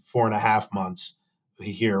only 4.5 months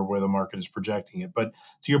here where the market is projecting it. But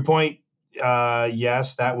to your point,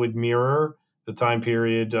 yes, that would mirror the time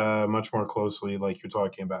period much more closely, like you're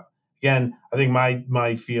talking about. Again, I think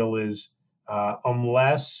my feel is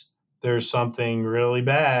unless there's something really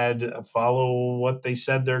bad, follow what they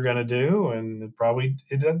said they're going to do, and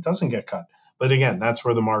it doesn't get cut. But again, that's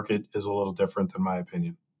where the market is a little different, in my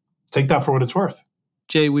opinion. Take that for what it's worth.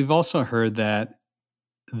 Jay, we've also heard that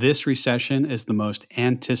this recession is the most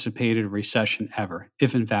anticipated recession ever,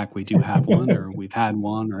 if in fact we do have one or we've had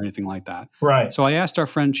one or anything like that. Right. So I asked our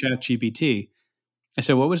friend ChatGPT, I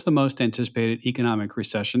said, what was the most anticipated economic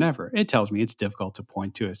recession ever? It tells me it's difficult to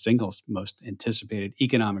point to a single most anticipated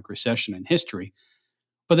economic recession in history,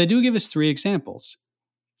 but they do give us three examples.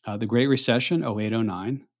 The Great Recession,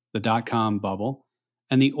 08-09, the dot-com bubble,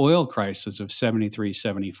 and the oil crisis of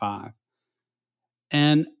 73-75.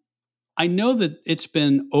 And I know that it's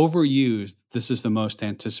been overused. This is the most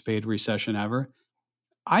anticipated recession ever.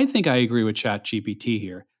 I think I agree with ChatGPT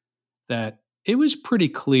here that it was pretty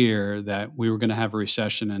clear that we were going to have a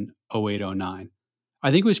recession in 08-09.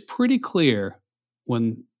 I think it was pretty clear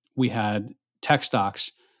when we had tech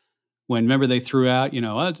stocks, when remember they threw out,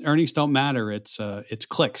 earnings don't matter. It's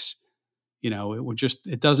clicks.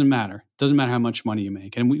 It doesn't matter. It doesn't matter how much money you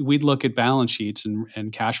make. And we'd look at balance sheets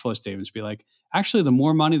and cash flow statements and be like, actually, the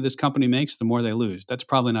more money this company makes, the more they lose. That's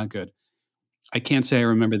probably not good. I can't say I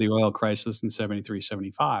remember the oil crisis in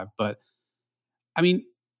 73-75, but I mean,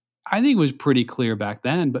 I think it was pretty clear back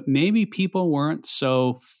then, but maybe people weren't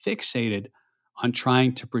so fixated on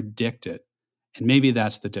trying to predict it. And maybe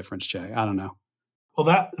that's the difference, Jay. I don't know.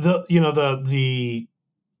 Well, the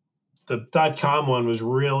dot-com one was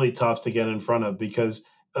really tough to get in front of because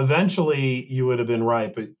eventually you would have been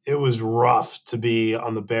right, but it was rough to be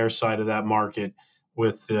on the bear side of that market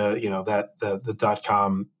with the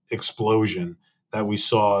dot-com explosion that we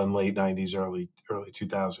saw in late 90s, early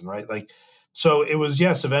 2000, right? Like, so it was,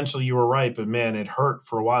 yes, eventually you were right, but man, it hurt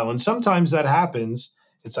for a while. And sometimes that happens.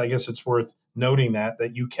 I guess it's worth noting that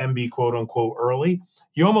you can be quote unquote early.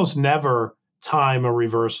 You almost never time a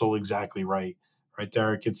reversal exactly right,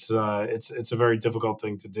 Derek? It's a very difficult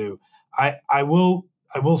thing to do. I will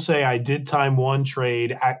say I did time one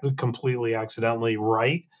trade completely accidentally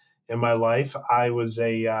right in my life. I was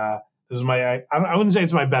I wouldn't say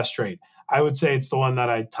it's my best trade. I would say it's the one that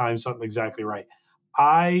I timed something exactly right.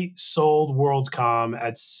 I sold WorldCom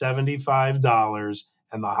at $75,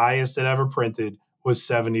 and the highest it ever printed was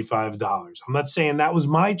 $75. I'm not saying that was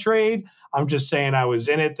my trade. I'm just saying I was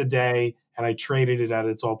in it the day and I traded it at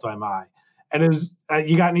its all-time high. And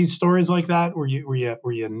you got any stories like that where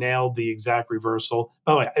you nailed the exact reversal?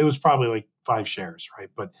 By the way, it was probably like 5 shares, right?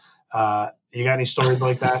 But you got any stories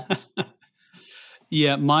like that?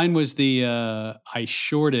 Yeah, mine was I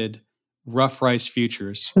shorted rough rice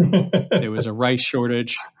futures. There was a rice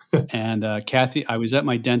shortage, and Kathy, I was at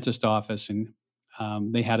my dentist office, and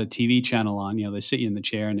they had a TV channel on. They sit you in the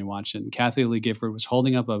chair and they watch it. And Kathy Lee Gifford was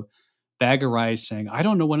holding up a bag of rice, saying, "I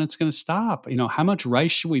don't know when it's going to stop. How much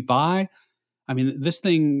rice should we buy? I mean, this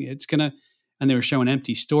thing, it's going to." And they were showing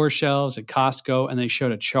empty store shelves at Costco, and they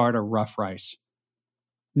showed a chart of rough rice.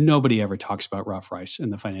 Nobody ever talks about rough rice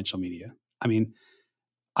in the financial media. I mean,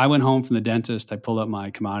 I went home from the dentist. I pulled up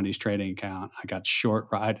my commodities trading account. I got short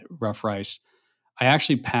rough rice. I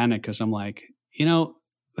actually panicked because I'm like,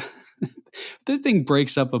 this thing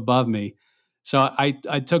breaks up above me. So I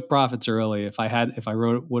took profits early. If I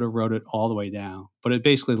would have wrote it all the way down, but it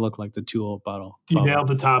basically looked like the tulip You bubble. nailed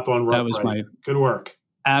the top on That was price. my Good work.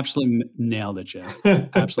 absolutely nailed it, Jay.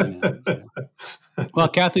 Absolutely nailed it. Yeah. Well,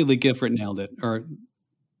 Kathy Lee Gifford nailed it, or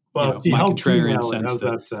Well, she my helped you contrarian nail it. sense How's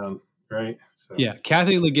that that sound? Right. So yeah,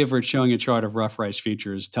 Kathy Lee Gifford showing a chart of rough rice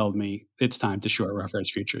futures told me it's time to short rough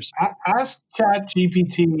rice futures. ask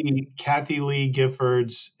ChatGPT Kathy Lee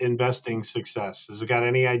Gifford's investing success. Has it got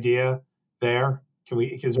any idea there?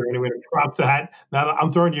 Is there any way to drop that? Now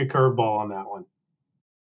I'm throwing you a curveball on that one.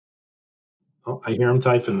 Oh, I hear him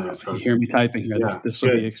typing there, You folks. hear me typing here. Yeah, This will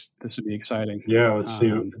good. be this will be exciting. Yeah, let's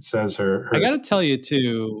see what it says. I Her got to tell you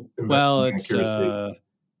too. Well, investing accuracy.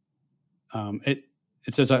 it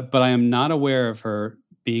it says, but I am not aware of her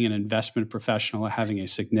being an investment professional or having a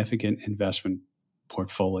significant investment So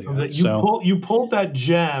portfolio. that So you pulled that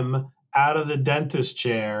gem out of the dentist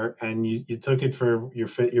chair and you took it for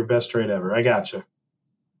your best trade ever. I gotcha.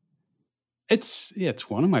 it's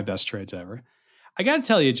one of my best trades ever. I got to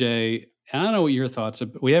tell you, Jay. I don't know what your thoughts are.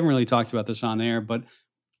 We haven't really talked about this on air, but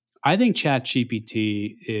I think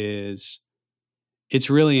ChatGPT is it's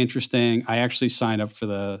really interesting. I actually signed up for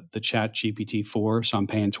the ChatGPT 4, so I'm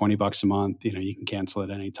paying $20 a month. You can cancel it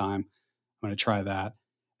anytime. I'm going to try that.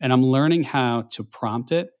 And I'm learning how to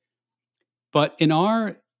prompt it. But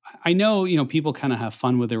I know, people kind of have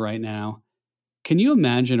fun with it right now. Can you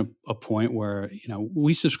imagine a point where,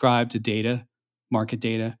 we subscribe to data, market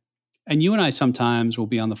data, and you and I sometimes will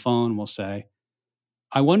be on the phone and we'll say,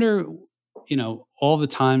 I wonder, all the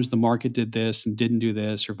times the market did this and didn't do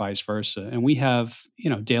this or vice versa. And we have,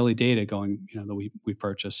 daily data going, that we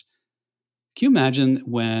purchase. Can you imagine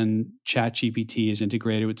when ChatGPT is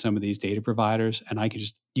integrated with some of these data providers and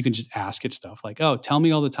you can just ask it stuff like, oh, tell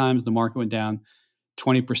me all the times the market went down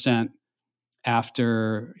 20%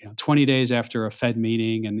 after, 20 days after a Fed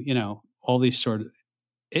meeting and, all these sort of,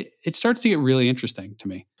 it starts to get really interesting to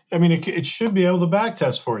me. I mean, it should be able to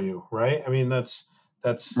backtest for you, right? I mean, that's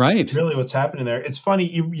Right. really what's happening there. It's funny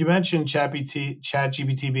you mentioned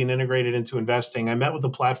ChatGPT being integrated into investing. I met with the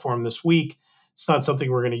platform this week. It's not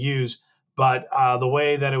something we're going to use, but the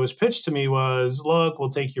way that it was pitched to me was, look, we'll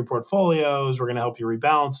take your portfolios, we're going to help you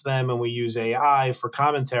rebalance them, and we use AI for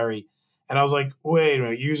commentary. And I was like, wait a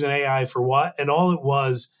minute, using AI for what? And all it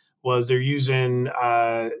was they're using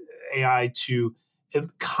AI to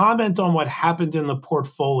comment on what happened in the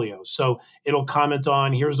portfolio. So it'll comment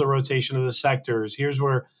on here's the rotation of the sectors, here's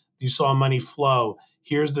where you saw money flow,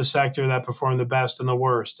 here's the sector that performed the best and the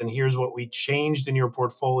worst, and here's what we changed in your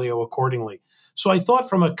portfolio accordingly. So I thought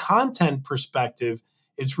from a content perspective,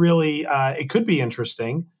 it's really it could be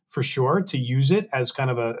interesting for sure to use it as kind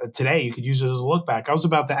of today you could use it as a look back. I was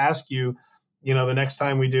about to ask you, the next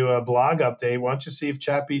time we do a blog update, why don't you see if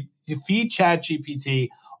you feed ChatGPT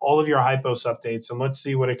all of your hypos updates and let's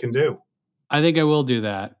see what it can do. I think I will do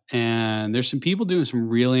that. And there's some people doing some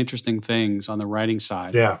really interesting things on the writing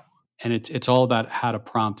side. Yeah. And it's all about how to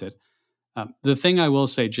prompt it. The thing I will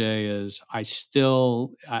say, Jay, is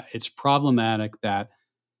it's problematic that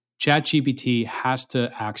ChatGPT has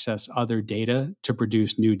to access other data to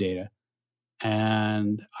produce new data.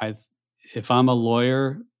 And if I'm a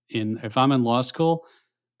lawyer, if I'm in law school,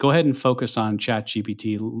 go ahead and focus on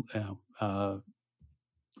ChatGPT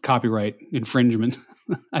copyright infringement.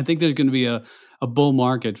 I think there's going to be a bull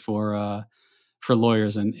market for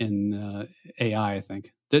lawyers in AI. I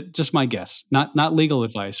think just my guess, not legal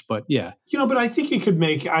advice, but yeah. But I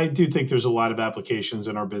think I do think there's a lot of applications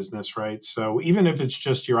in our business, right? So even if it's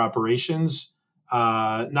just your operations,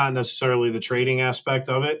 not necessarily the trading aspect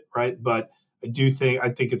of it, right? But I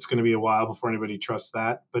think it's going to be a while before anybody trusts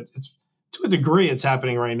that. But it's to a degree, it's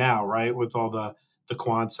happening right now, right? With all the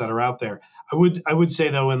quants that are out there. I would say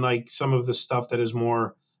though, in like some of the stuff that is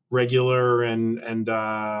more regular and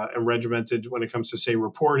regimented when it comes to say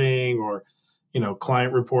reporting or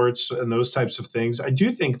client reports and those types of things, I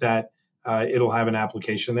do think that it'll have an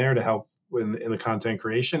application there to help in the content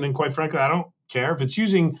creation. And quite frankly, I don't care if it's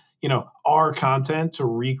using our content to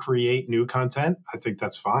recreate new content. I think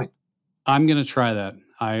that's fine. I'm going to try that.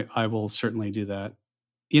 I will certainly do that.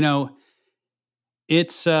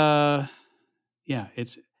 It's the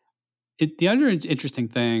other interesting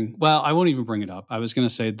thing. Well, I won't even bring it up. I was going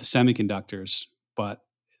to say the semiconductors, but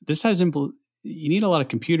this has you need a lot of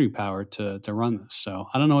computing power to run this. So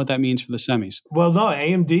I don't know what that means for the semis. Well, no,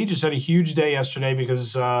 AMD just had a huge day yesterday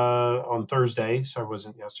because on Thursday, so it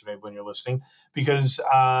wasn't yesterday when you're listening, because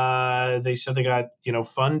they said they got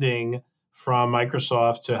funding from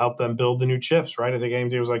Microsoft to help them build the new chips. Right? I think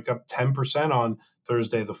AMD was like up 10% on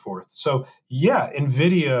Thursday the 4th. So yeah,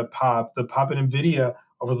 the pop in Nvidia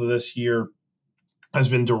over this year has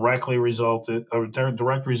been directly resulted a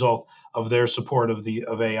direct result of their support of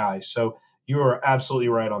AI. So you are absolutely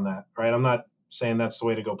right on that, right? I'm not saying that's the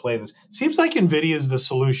way to go play this. Seems like Nvidia is the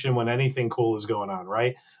solution when anything cool is going on,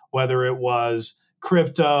 right? Whether it was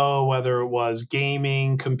crypto, whether it was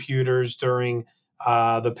gaming, computers during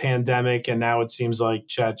the pandemic, and now it seems like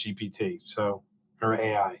ChatGPT, so or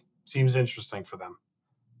AI seems interesting for them.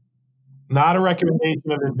 Not a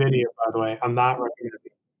recommendation of Nvidia, by the way. I'm not recommending.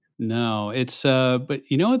 No, it's but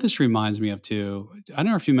you know what this reminds me of too? I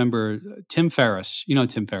don't know if you remember Tim Ferriss. You know who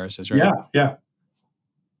Tim Ferriss is, right? Yeah, yeah.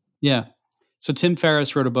 Yeah. So Tim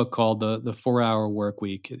Ferriss wrote a book called The 4 Hour Work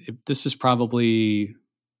Week. This is probably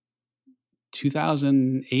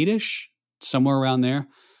 2008ish, somewhere around there.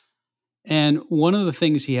 And one of the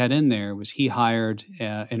things he had in there was he hired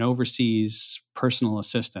an overseas personal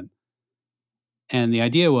assistant. And the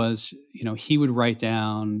idea was, he would write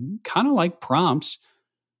down kind of like prompts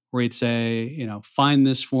where he'd say, find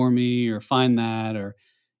this for me or find that, or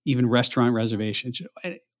even restaurant reservations,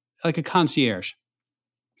 like a concierge.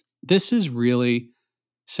 This is really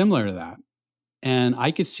similar to that. And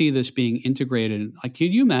I could see this being integrated. Like,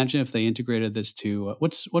 could you imagine if they integrated this to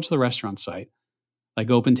what's the restaurant site?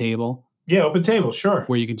 Like Open Table? Yeah, Open Table, sure.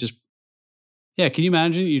 Where you can just, can you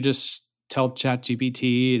imagine you just tell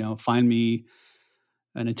ChatGPT, find me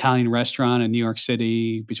an Italian restaurant in New York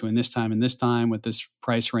City between this time and this time with this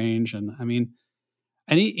price range. And I mean,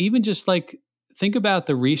 and even just like, think about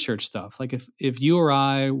the research stuff. Like if you or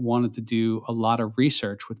I wanted to do a lot of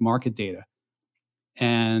research with market data,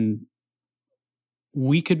 and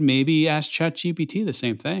we could maybe ask ChatGPT the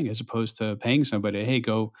same thing as opposed to paying somebody, hey,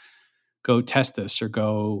 go test this or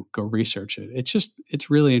go research it. It's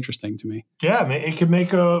really interesting to me. Yeah, it could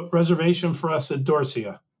make a reservation for us at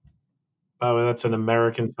Dorsia. Oh, that's an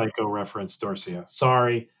American Psycho reference, Dorsia.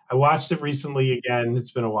 Sorry, I watched it recently again. It's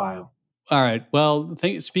been a while. All right. Well,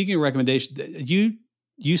 speaking of recommendations,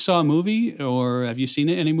 you saw a movie, or have you seen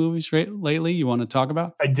any movies lately you want to talk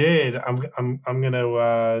about? I did. I'm going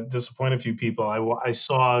to disappoint a few people. I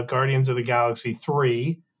saw Guardians of the Galaxy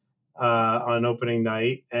 3 on opening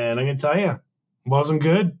night, and I'm going to tell you, it wasn't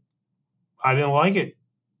good. I didn't like it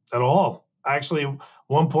at all. Actually,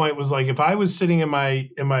 one point was like, if I was sitting in my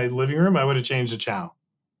living room, I would have changed the channel.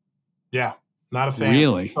 Yeah, not a fan.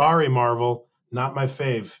 Really? Sorry, Marvel, not my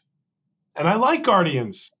fave. And I like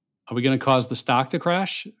Guardians. Are we going to cause the stock to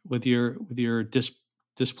crash with your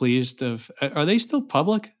displeased of? Are they still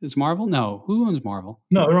public? Is Marvel? No. Who owns Marvel?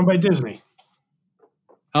 No, they're owned by Disney.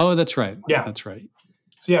 Oh, that's right. Yeah, that's right.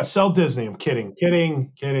 Yeah, sell Disney. I'm kidding.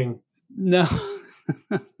 No,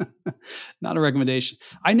 not a recommendation.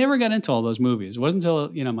 I never got into all those movies. It wasn't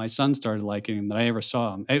until my son started liking them that I ever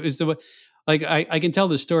saw them. It was I can tell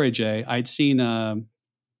this story, Jay. I'd seen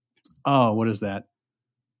what is that?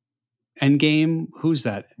 Endgame. Who's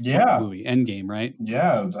that? Yeah, movie Endgame, right?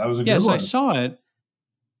 Yeah, that was a good one. So I saw it,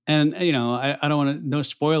 and I don't want to, no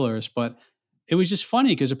spoilers, but it was just funny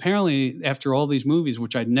because apparently after all these movies,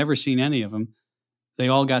 which I'd never seen any of them, they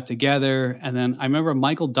all got together, and then I remember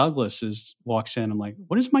Michael Douglas walks in. I'm like,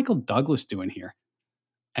 what is Michael Douglas doing here?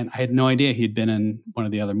 And I had no idea he'd been in one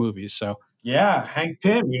of the other movies. So yeah, Hank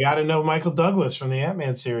Pym. You got to know Michael Douglas from the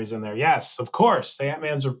Ant-Man series in there. Yes, of course. The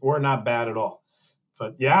Ant-Mans were not bad at all.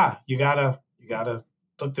 But yeah, you gotta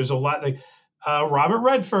look. There's a lot. Like Robert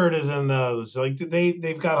Redford is in those. Like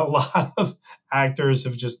they've got a lot of actors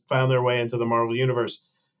have just found their way into the Marvel universe.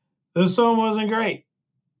 This one wasn't great.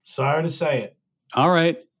 Sorry to say it. All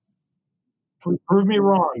right. Please prove me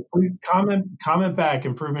wrong. Please comment back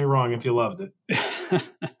and prove me wrong if you loved it.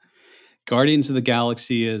 Guardians of the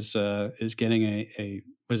Galaxy is getting a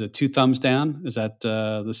was it 2 thumbs down? Is that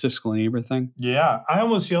the Siskel and Ebert thing? Yeah, I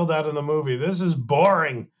almost yelled out in the movie, "This is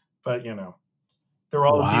boring!" But there were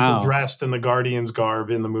all the people dressed in the Guardians garb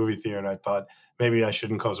in the movie theater. I thought maybe I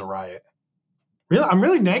shouldn't cause a riot. Really, I'm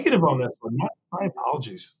really negative on this one. My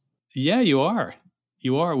apologies. Yeah, you are.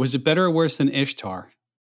 You are. Was it better or worse than Ishtar?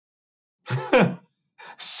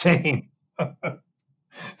 Same.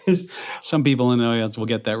 Some people in the audience will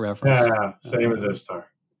get that reference. Yeah, same as Ishtar.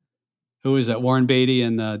 Who is that? Warren Beatty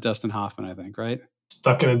and Dustin Hoffman, I think, right?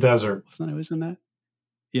 Stuck in a Desert. Wasn't that who was in that?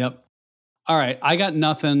 Yep. All right. I got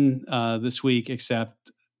nothing this week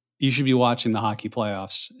except you should be watching the hockey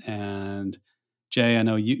playoffs. And Jay, I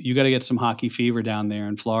know you got to get some hockey fever down there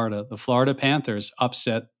in Florida. The Florida Panthers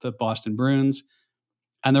upset the Boston Bruins,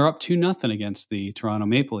 and they're up 2-0 against the Toronto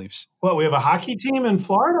Maple Leafs. Well, we have a hockey team in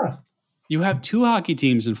Florida. You have 2 hockey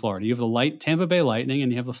teams in Florida. You have the Tampa Bay Lightning,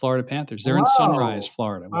 and you have the Florida Panthers. They're in Sunrise,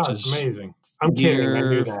 Florida, which is amazing. I'm kidding. I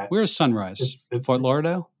knew that. Where's Sunrise? It's Fort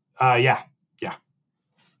Lauderdale? Yeah.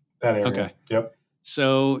 That area. Okay. Yep.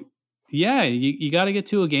 So yeah, you got to get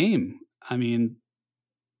to a game. I mean,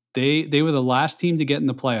 they were the last team to get in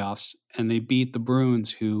the playoffs, and they beat the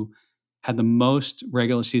Bruins, who had the most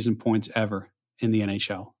regular season points ever in the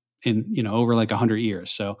NHL in over like 100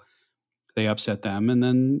 years. So they upset them, and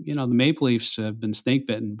then the Maple Leafs have been snake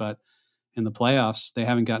bitten, but in the playoffs they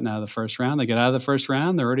haven't gotten out of the first round. They get out of the first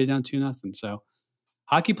round, they're already down 2-0. So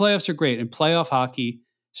hockey playoffs are great, and playoff hockey,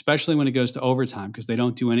 especially when it goes to overtime, because they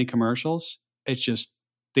don't do any commercials. They just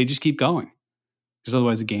keep going, because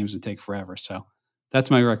otherwise the games would take forever. So that's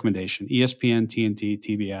my recommendation. ESPN, TNT,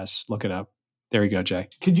 TBS. Look it up. There you go, Jay.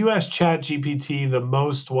 Could you ask ChatGPT the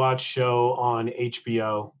most watched show on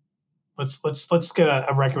HBO? Let's get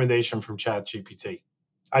a recommendation from ChatGPT.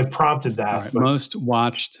 I've prompted that. All right. Most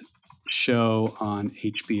watched show on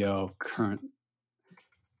HBO current.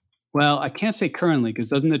 Well, I can't say currently, because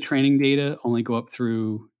doesn't the training data only go up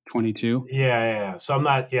through 22? Yeah. So I'm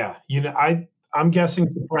not. Yeah. I'm guessing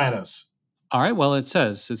Sopranos. All right. Well, it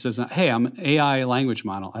says, hey, I'm an AI language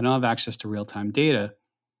model. I don't have access to real-time data.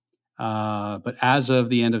 But as of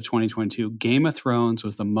the end of 2022, Game of Thrones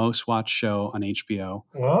was the most watched show on HBO.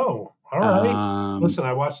 Whoa. All right. Listen,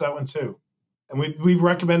 I watched that one too. And we've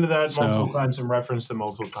recommended that multiple times and referenced it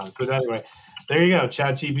multiple times. But anyway, there you go.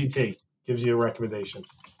 ChatGPT gives you a recommendation.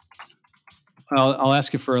 I'll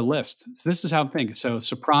ask you for a list. So this is how I'm thinking. So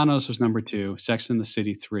Sopranos was number 2, Sex and the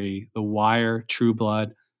City 3, The Wire, True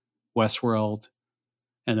Blood, Westworld,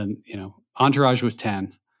 and then Entourage was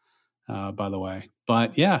 10, by the way.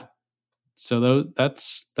 But yeah, so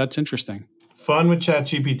that's interesting. Fun with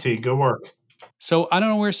ChatGPT. Good work. So I don't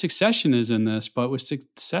know where Succession is in this, but was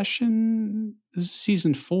Succession, this is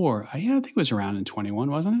season 4. I think it was around in 21,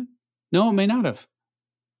 wasn't it? No, it may not have.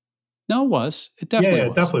 No, it was. It definitely was.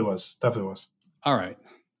 It definitely was. Definitely was. All right.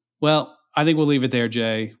 Well, I think we'll leave it there,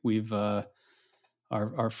 Jay. We've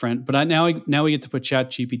our friend, but now we get to put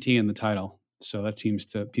ChatGPT in the title, so that seems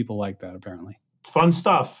to people like that apparently. Fun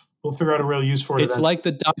stuff. We'll figure out a real use for it. It's like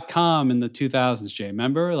the .com in the 2000s, Jay.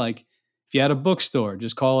 Remember, like if you had a bookstore,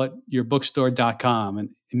 just call it your bookstore.com, and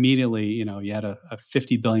immediately you had a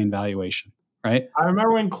 50 billion valuation. Right? I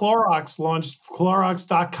remember when Clorox launched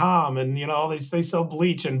Clorox.com, and they sell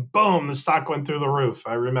bleach, and boom, the stock went through the roof.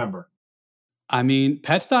 I remember. I mean,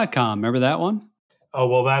 Pets.com. Remember that one? Oh,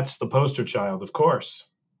 well, that's the poster child, of course.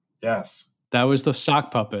 Yes. That was the sock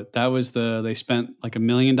puppet. That was they spent like $1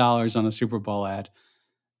 million on a Super Bowl ad,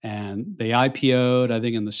 and they IPO'd, I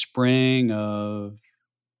think, in the spring of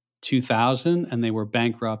 2000, and they were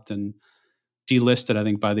bankrupt and delisted, I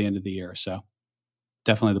think, by the end of the year. So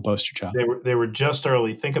definitely the poster child. They were just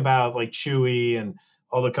early. Think about like Chewy and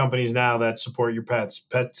all the companies now that support your pets.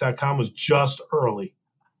 Pets.com was just early.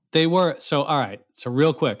 They were. So, all right. So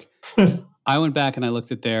real quick, I went back and I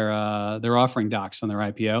looked at their offering docs on their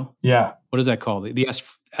IPO. Yeah. What is that called? The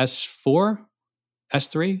S4?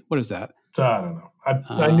 S3? What is that? I don't know.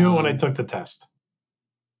 I knew it when I took the test.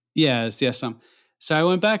 Yes. So I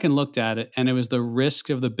went back and looked at it, and it was the risk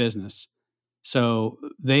of the business. So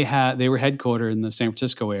they were headquartered in the San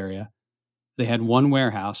Francisco area. They had one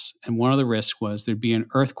warehouse, and one of the risks was there'd be an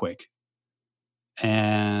earthquake.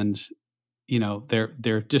 And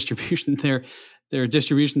their distribution their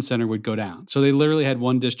distribution center would go down. So they literally had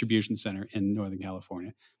one distribution center in Northern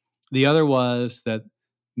California. The other was that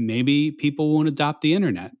maybe people won't adopt the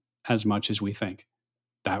internet as much as we think.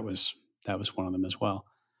 That was one of them as well.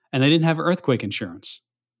 And they didn't have earthquake insurance.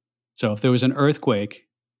 So if there was an earthquake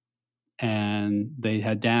and they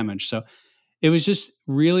had damage. So it was just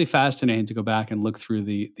really fascinating to go back and look through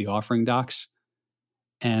the offering docs.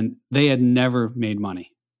 And they had never made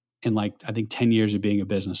money in I think 10 years of being a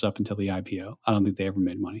business up until the IPO. I don't think they ever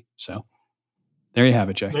made money. So there you have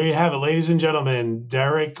it, Jay. There you have it, ladies and gentlemen.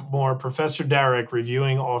 Derek Moore, Professor Derek,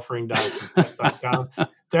 reviewing offering docs at Pets.com.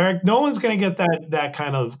 Derek, no one's going to get that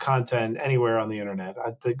kind of content anywhere on the internet.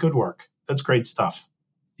 Good work. That's great stuff.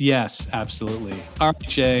 Yes, absolutely. All right,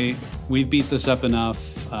 Jay, we've beat this up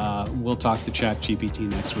enough. We'll talk to ChatGPT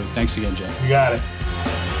next week. Thanks again, Jay. You got it.